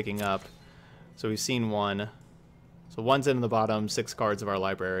Vivian ticking up. So we've seen one. So one's in the bottom 6 cards of our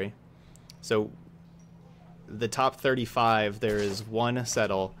library. So the top 35, there is 1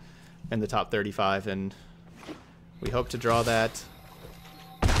 settle in the top 35, and we hope to draw that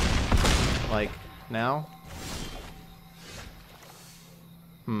like now.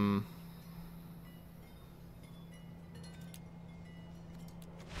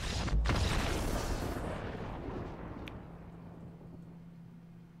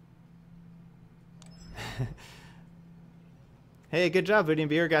 Hey, good job, Booty and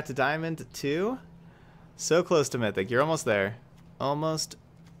Beer. Got to Diamond 2. So close to Mythic. You're almost there. Almost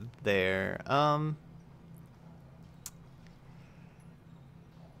there. Don't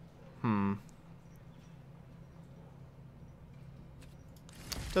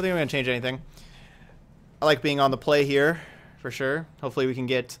think I'm going to change anything. I like being on the play here, for sure. Hopefully we can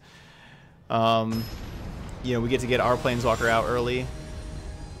get, you know, we get to get our Planeswalker out early. You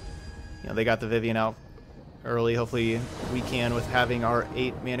know, they got the Vivian out early. Hopefully we can with having our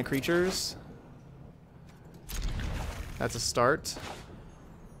 8 mana creatures. That's a start.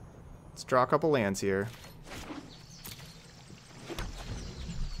 Let's draw a couple lands here.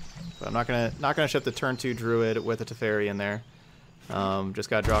 But I'm not gonna ship the turn 2 Druid with a Teferi in there.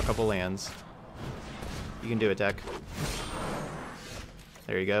 Just gotta draw a couple lands. You can do it, deck.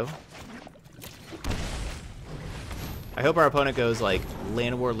 There you go. I hope our opponent goes like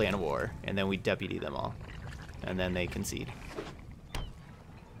land war, and then we deputy them all. And then they concede.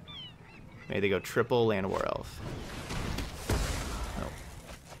 Maybe they go triple land war elf. No.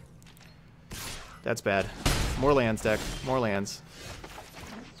 That's bad. More lands, deck. More lands.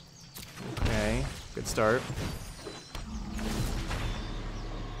 Okay. Good start.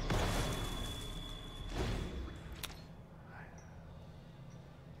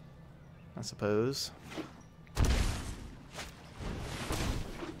 I suppose.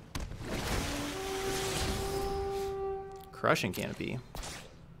 Crushing Canopy.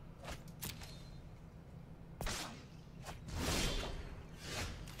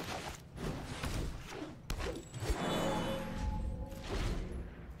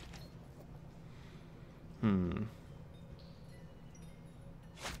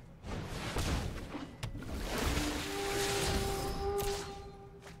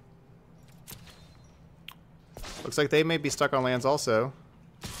 Looks like they may be stuck on lands also.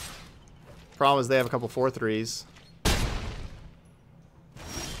 Problem is they have a couple 4/3s.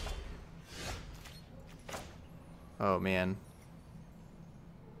 Oh man.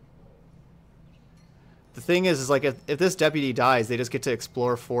 The thing is like if this deputy dies, they just get to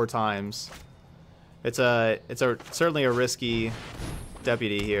explore 4 times. It's certainly a risky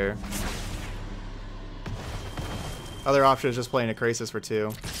deputy here. Other option is just playing a Krasis for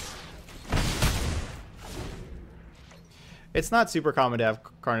 2. It's not super common to have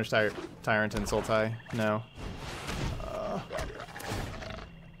Carnage Tyrant and Sultai. No.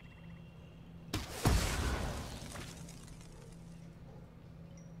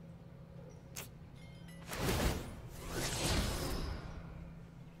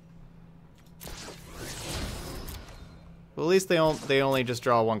 Well, at least they only just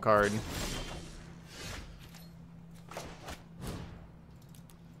draw 1 card.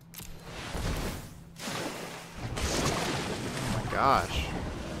 Oh my gosh.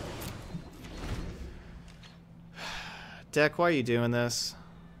 Deck, why are you doing this?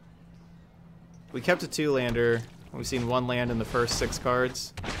 We kept a 2-lander. We've seen 1 land in the first 6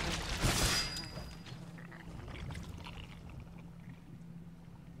 cards.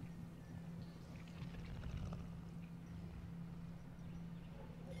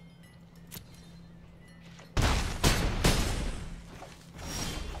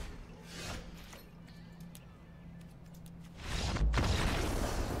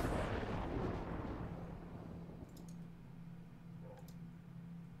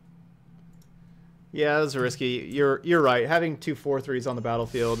 Yeah, that was risky. You're right. Having 2 4/3s on the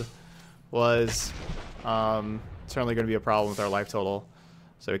battlefield was certainly going to be a problem with our life total.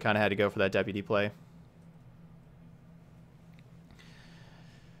 So we kind of had to go for that deputy play.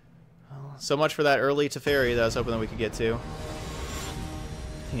 So much for that early Teferi that I was hoping that we could get to.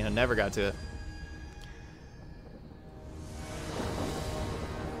 You know, never got to it.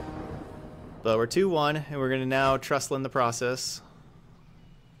 But we're 2-1, and we're going to now Trustland the process.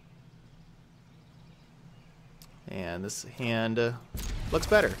 And this hand looks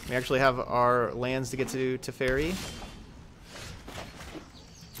better. We actually have our lands to get to Teferi.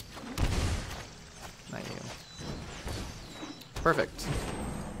 Not you. Perfect.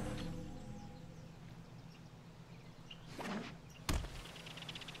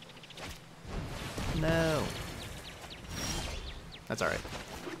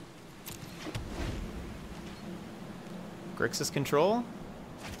 Grixis control.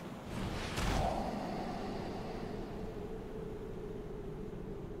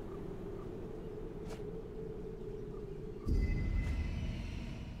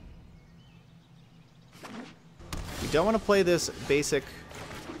 We don't want to play this basic.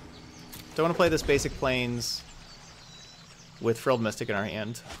 Don't want to play this basic plains with Frilled Mystic in our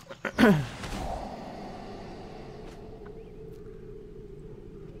hand.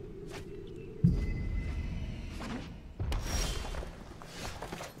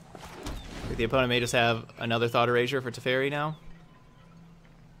 The opponent may just have another Thought Erasure for Teferi now.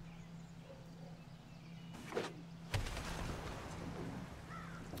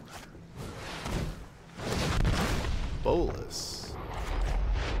 Bolus.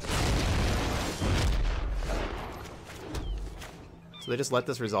 So they just let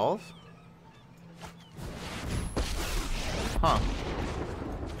this resolve? Huh.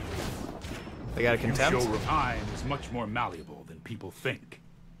 They got a contempt? You show time is much more malleable than people think.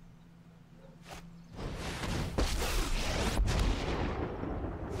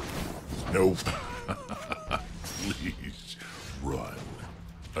 No. Please, run.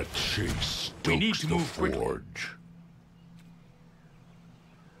 A chase We need stokes to the move quickly. forge.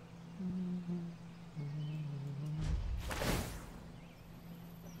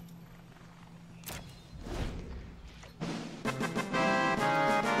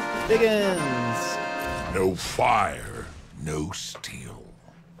 Biggins! No fire, no steel.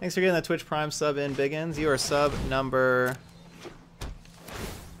 Thanks for getting that Twitch Prime sub in, Biggins. You are sub number...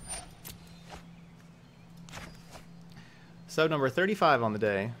 Sub number 35 on the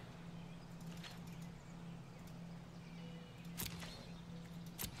day.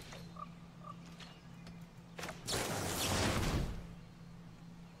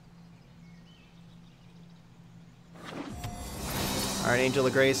 Alright, Angel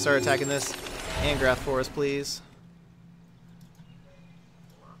of Grace, start attacking this Angrath for us, please.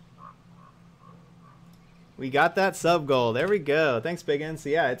 We got that sub goal. There we go. Thanks, Biggins. So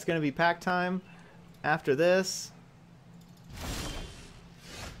yeah, it's going to be pack time after this.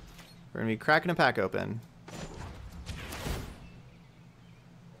 We're going to be cracking a pack open.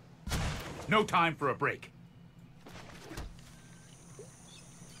 No time for a break.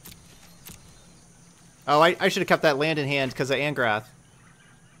 Oh, I should have kept that land in hand because of Angrath.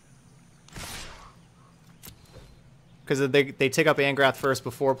 Because they take up Angrath first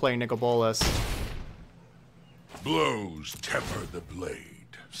before playing Nicol Bolas. Blows temper the blade,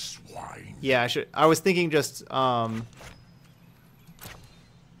 swine. Yeah, I was thinking just oh,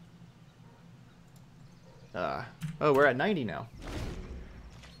 we're at 90 now.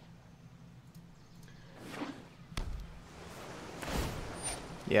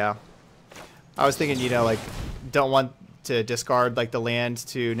 Yeah. I was thinking, you know, like, don't want to discard, like, the land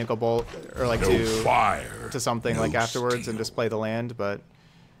to Nicol Bolas, or, like, No fire, to something, no like, afterwards steel. and just play the land, but,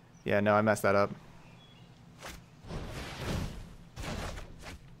 yeah, no, I messed that up.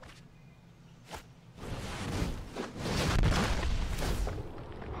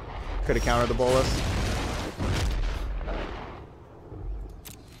 Could have countered the Bolas.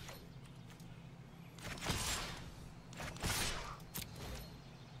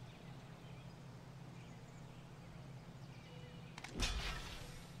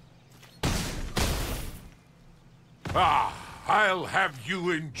 Ah, I'll have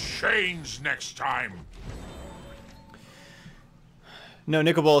you in chains next time. No,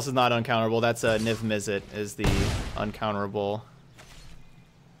 Nicol Bolas is not uncounterable. That's Niv Mizzet is the uncounterable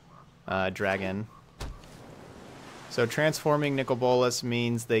dragon. So transforming Nicol Bolas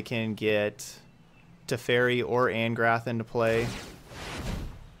means they can get Teferi or Angrath into play.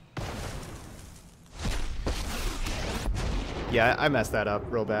 Yeah, I messed that up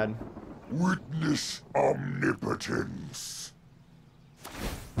real bad. Witness omnipotence.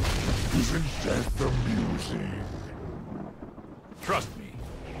 Isn't death amusing? Trust me,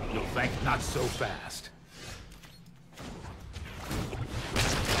 you'll thank not so fast.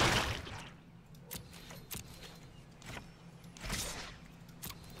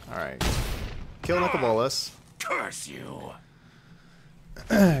 Alright. Kill Nicol Bolas. Curse you!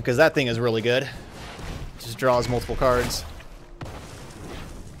 Because that thing is really good. Just draws multiple cards.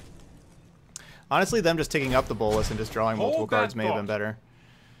 Honestly, them just taking up the Bolas and just drawing multiple Hold that cards may have been thought. better.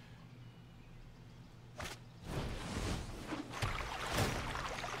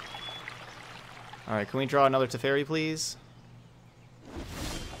 Alright, can we draw another Teferi, please?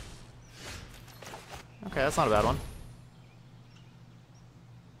 Okay, that's not a bad one.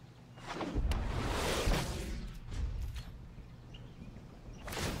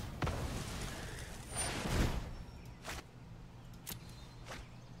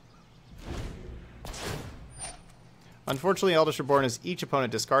 Unfortunately, Eldritch Reborn is each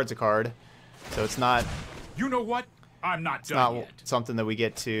opponent discards a card, so it's not You know what? I'm not done not yet. something that we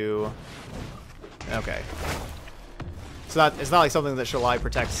get to. Okay. It's not like something that Shalai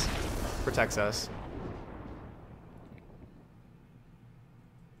protects us.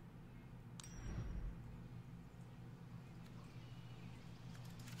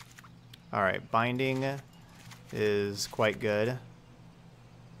 All right, binding is quite good.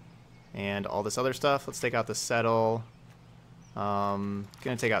 And all this other stuff. Let's take out the settle. Gonna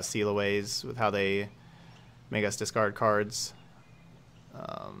take out Sealaways with how they make us discard cards.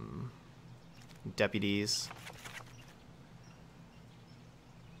 Deputies.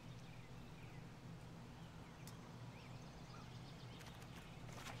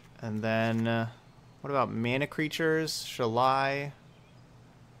 And then, what about mana creatures? Shalai.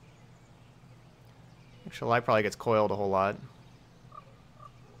 Shalai probably gets coiled a whole lot.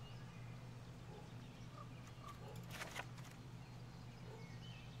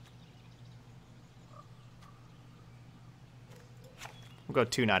 We'll go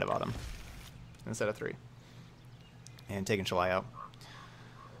 2 Knight of Autumn instead of 3. And taking Shalai out.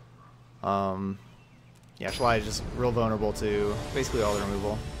 Yeah, Shalai is just real vulnerable to basically all the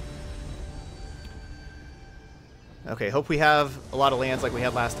removal. Okay, hope we have a lot of lands like we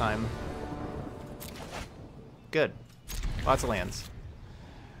had last time. Good. Lots of lands.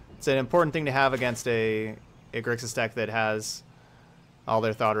 It's an important thing to have against a Grixis deck that has all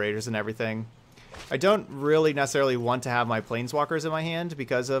their Thought Raiders and everything. I don't really necessarily want to have my Planeswalkers in my hand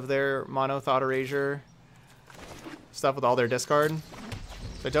because of their mono Thought Erasure stuff with all their discard.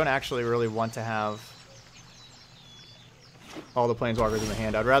 So I don't actually really want to have all the Planeswalkers in the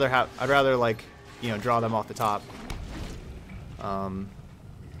hand. I'd rather like, you know, draw them off the top.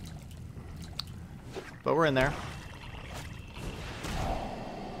 But we're in there.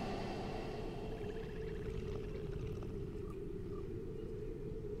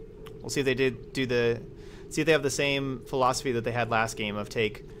 We'll see if they see if they have the same philosophy that they had last game of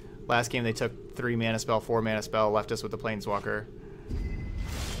last game they took 3 mana spell, 4 mana spell, left us with the Planeswalker.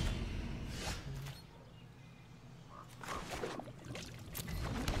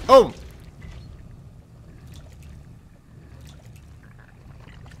 Oh!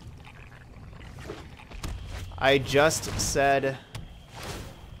 I just said...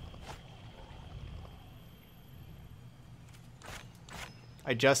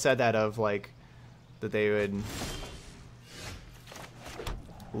 that of, like, that they would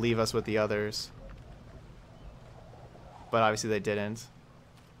leave us with the others. But obviously they didn't.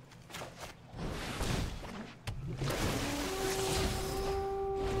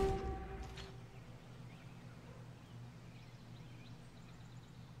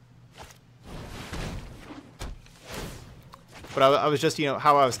 But I was just, you know,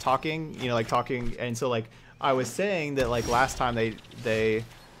 how I was talking, you know, like talking, and so, like, I was saying that, like, last time they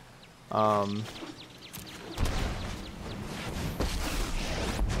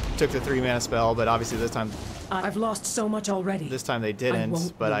took the 3 mana spell, but obviously this time I've lost so much already. This time they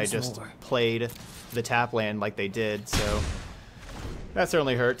didn't, but I just played the tap land like they did, so that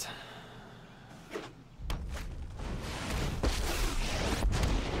certainly hurt.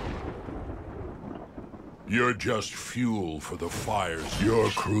 You're just fuel for the fires.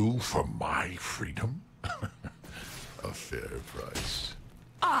 Your crew for my freedom? A fair price.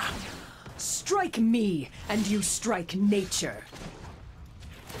 Ah! Strike me, and you strike nature.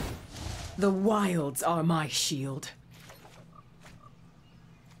 The wilds are my shield.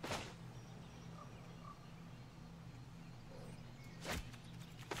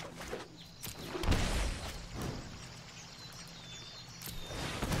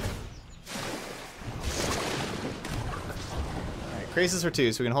 Alright, Krasis for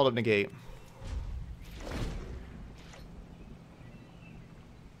 2, so we can hold up negate.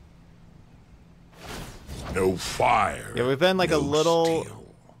 No fire. Yeah, we've been like no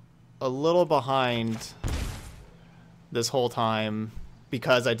a little behind this whole time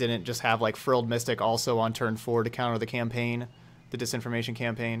because I didn't just have like Frilled Mystic also on turn 4 to counter the campaign, the disinformation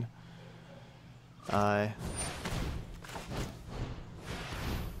campaign.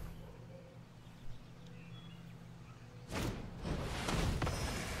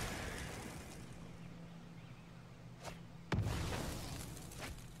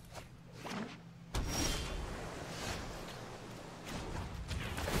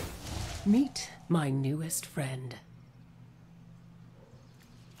 Meet my newest friend.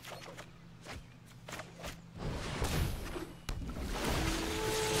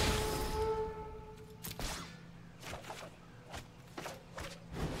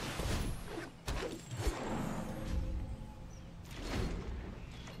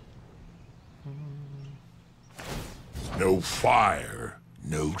 No fire,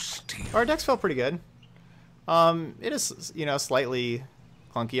 no steel. Our decks felt pretty good. It is, you know, slightly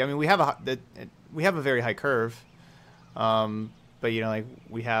clunky. I mean, we have a very high curve. But you know, like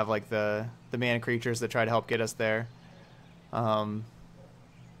we have like the mana creatures that try to help get us there. Yeah,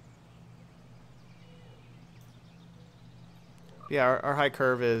 our high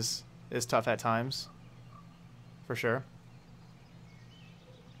curve is tough at times, for sure.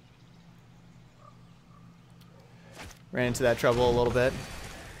 Ran into that trouble a little bit.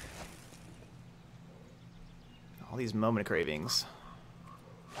 All these moment cravings.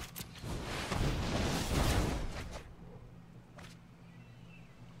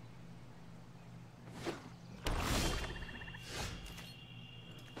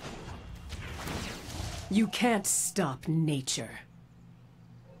 You can't stop nature.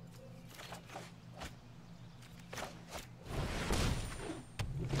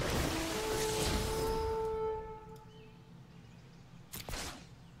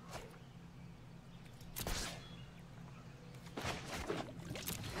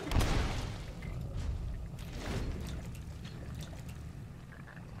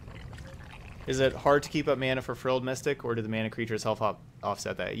 Is it hard to keep up mana for Frilled Mystic, or do the mana creatures help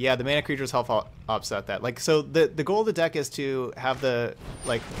offset that? Yeah, the mana creatures help offset that. Like, so the goal of the deck is to have the,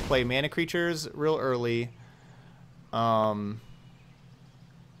 like, play mana creatures real early. And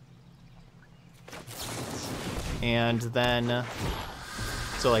then,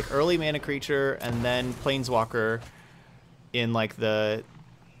 so like early mana creature and then Planeswalker in like the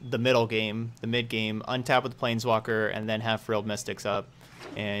middle game, the mid game, untap with the Planeswalker and then have Frilled Mystics up.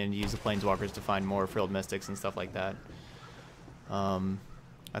 And use the Planeswalkers to find more Frilled Mystics and stuff like that.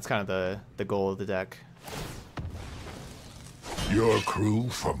 That's kind of the goal of the deck. Your crew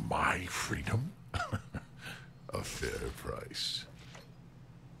for my freedom? A fair price.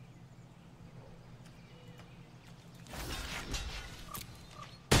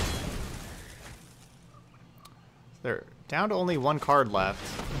 They're down to only one card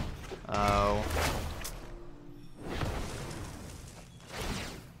left. Oh.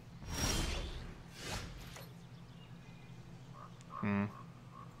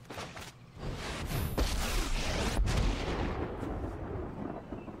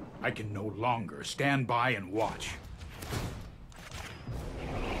 I can no longer stand by and watch.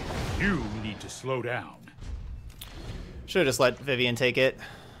 You need to slow down. Should have just let Vivian take it.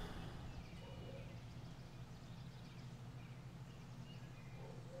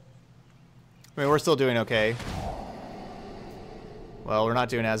 I mean, we're still doing okay. Well, we're not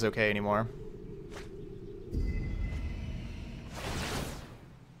doing as okay anymore.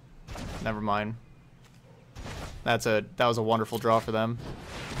 Never mind. That was a wonderful draw for them.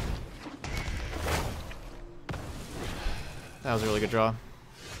 That was a really good draw.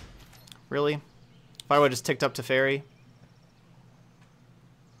 Really? If I would have just ticked up to Fairy.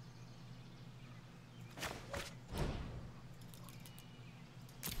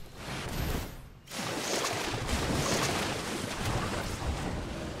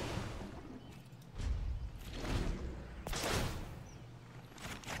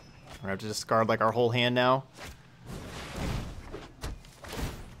 We're gonna have to discard like our whole hand now.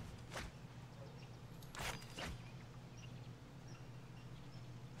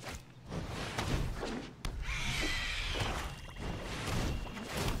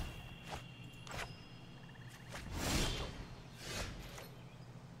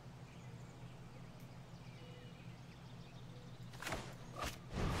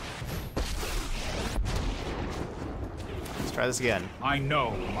 Try this again. I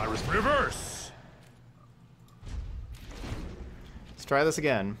know my reverse. Let's try this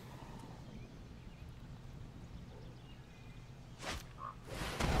again.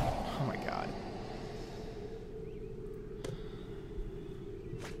 Oh my god.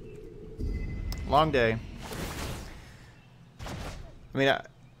 Long day. I mean,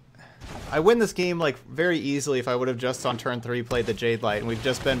 I win this game like very easily if I would have just on turn 3 played the Jade Light, and we've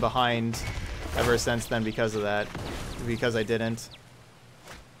just been behind ever since then because of that. Because I didn't.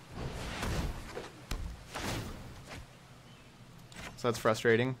 So that's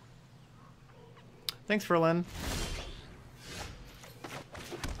frustrating. Thanks, Ferlin.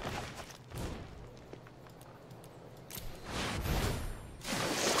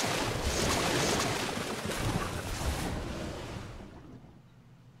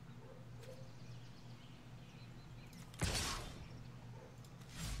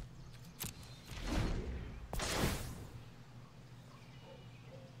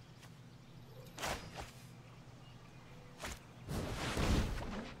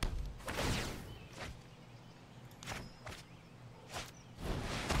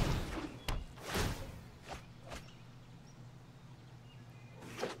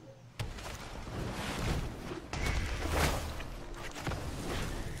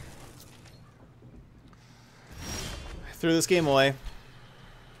 Threw this game away.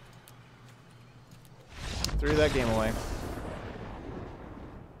 Threw that game away.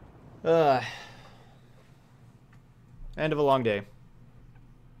 End of a long day.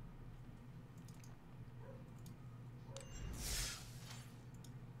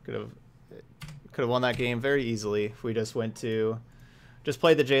 Could have won that game very easily if we just played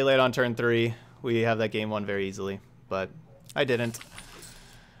the J-Late on turn 3. We have that game won very easily, but I didn't.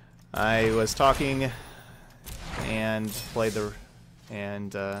 I was talking and forgot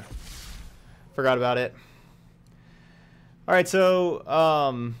about it. All right,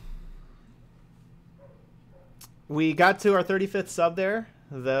 so we got to our 35th sub there,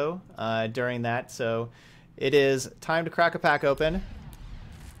 though, during that, so it is time to crack a pack open.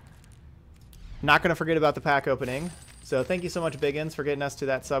 Not going to forget about the pack opening. So thank you so much, Biggins, for getting us to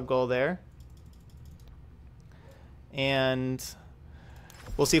that sub goal there. And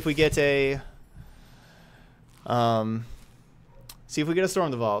we'll see if we get a Storm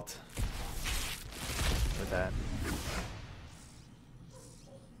the Vault with that.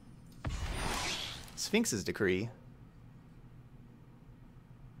 Sphinx's Decree.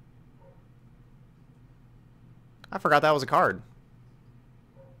 I forgot that was a card.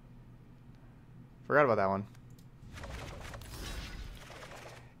 Forgot about that one.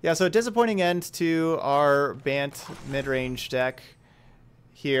 Yeah, so disappointing end to our Bant Midrange deck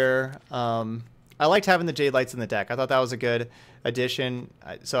here. I liked having the Jade Lights in the deck. I thought that was a good addition.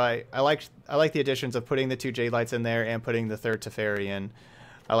 So I like the additions of putting the 2 Jade Lights in there and putting the 3rd Teferi in.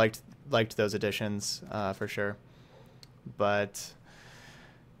 I liked those additions for sure. But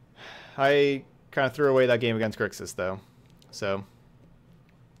I kind of threw away that game against Grixis though. So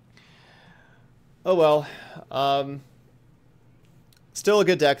oh well. Still a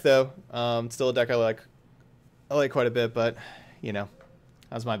good deck though. Still a deck I like quite a bit, but you know,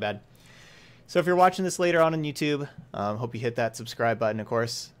 that was my bad. So if you're watching this later on YouTube, hope you hit that subscribe button, of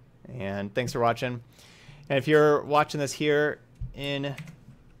course. And thanks for watching. And if you're watching this here in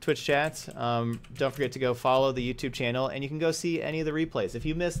Twitch chats, don't forget to go follow the YouTube channel, and you can go see any of the replays. If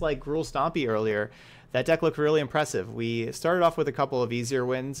you missed like Gruul Stompy earlier, that deck looked really impressive. We started off with a couple of easier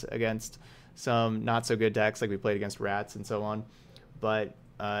wins against some not so good decks, like we played against Rats and so on. But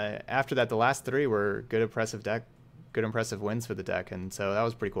after that, the last 3 were good, impressive wins for the deck, and so that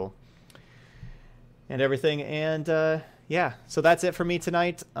was pretty cool. And everything, and yeah, so that's it for me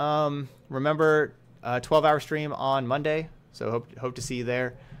tonight. Remember, 12-hour stream on Monday, so hope to see you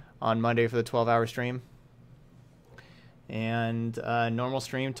there on Monday for the 12-hour stream, and normal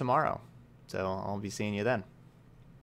stream tomorrow. So I'll be seeing you then.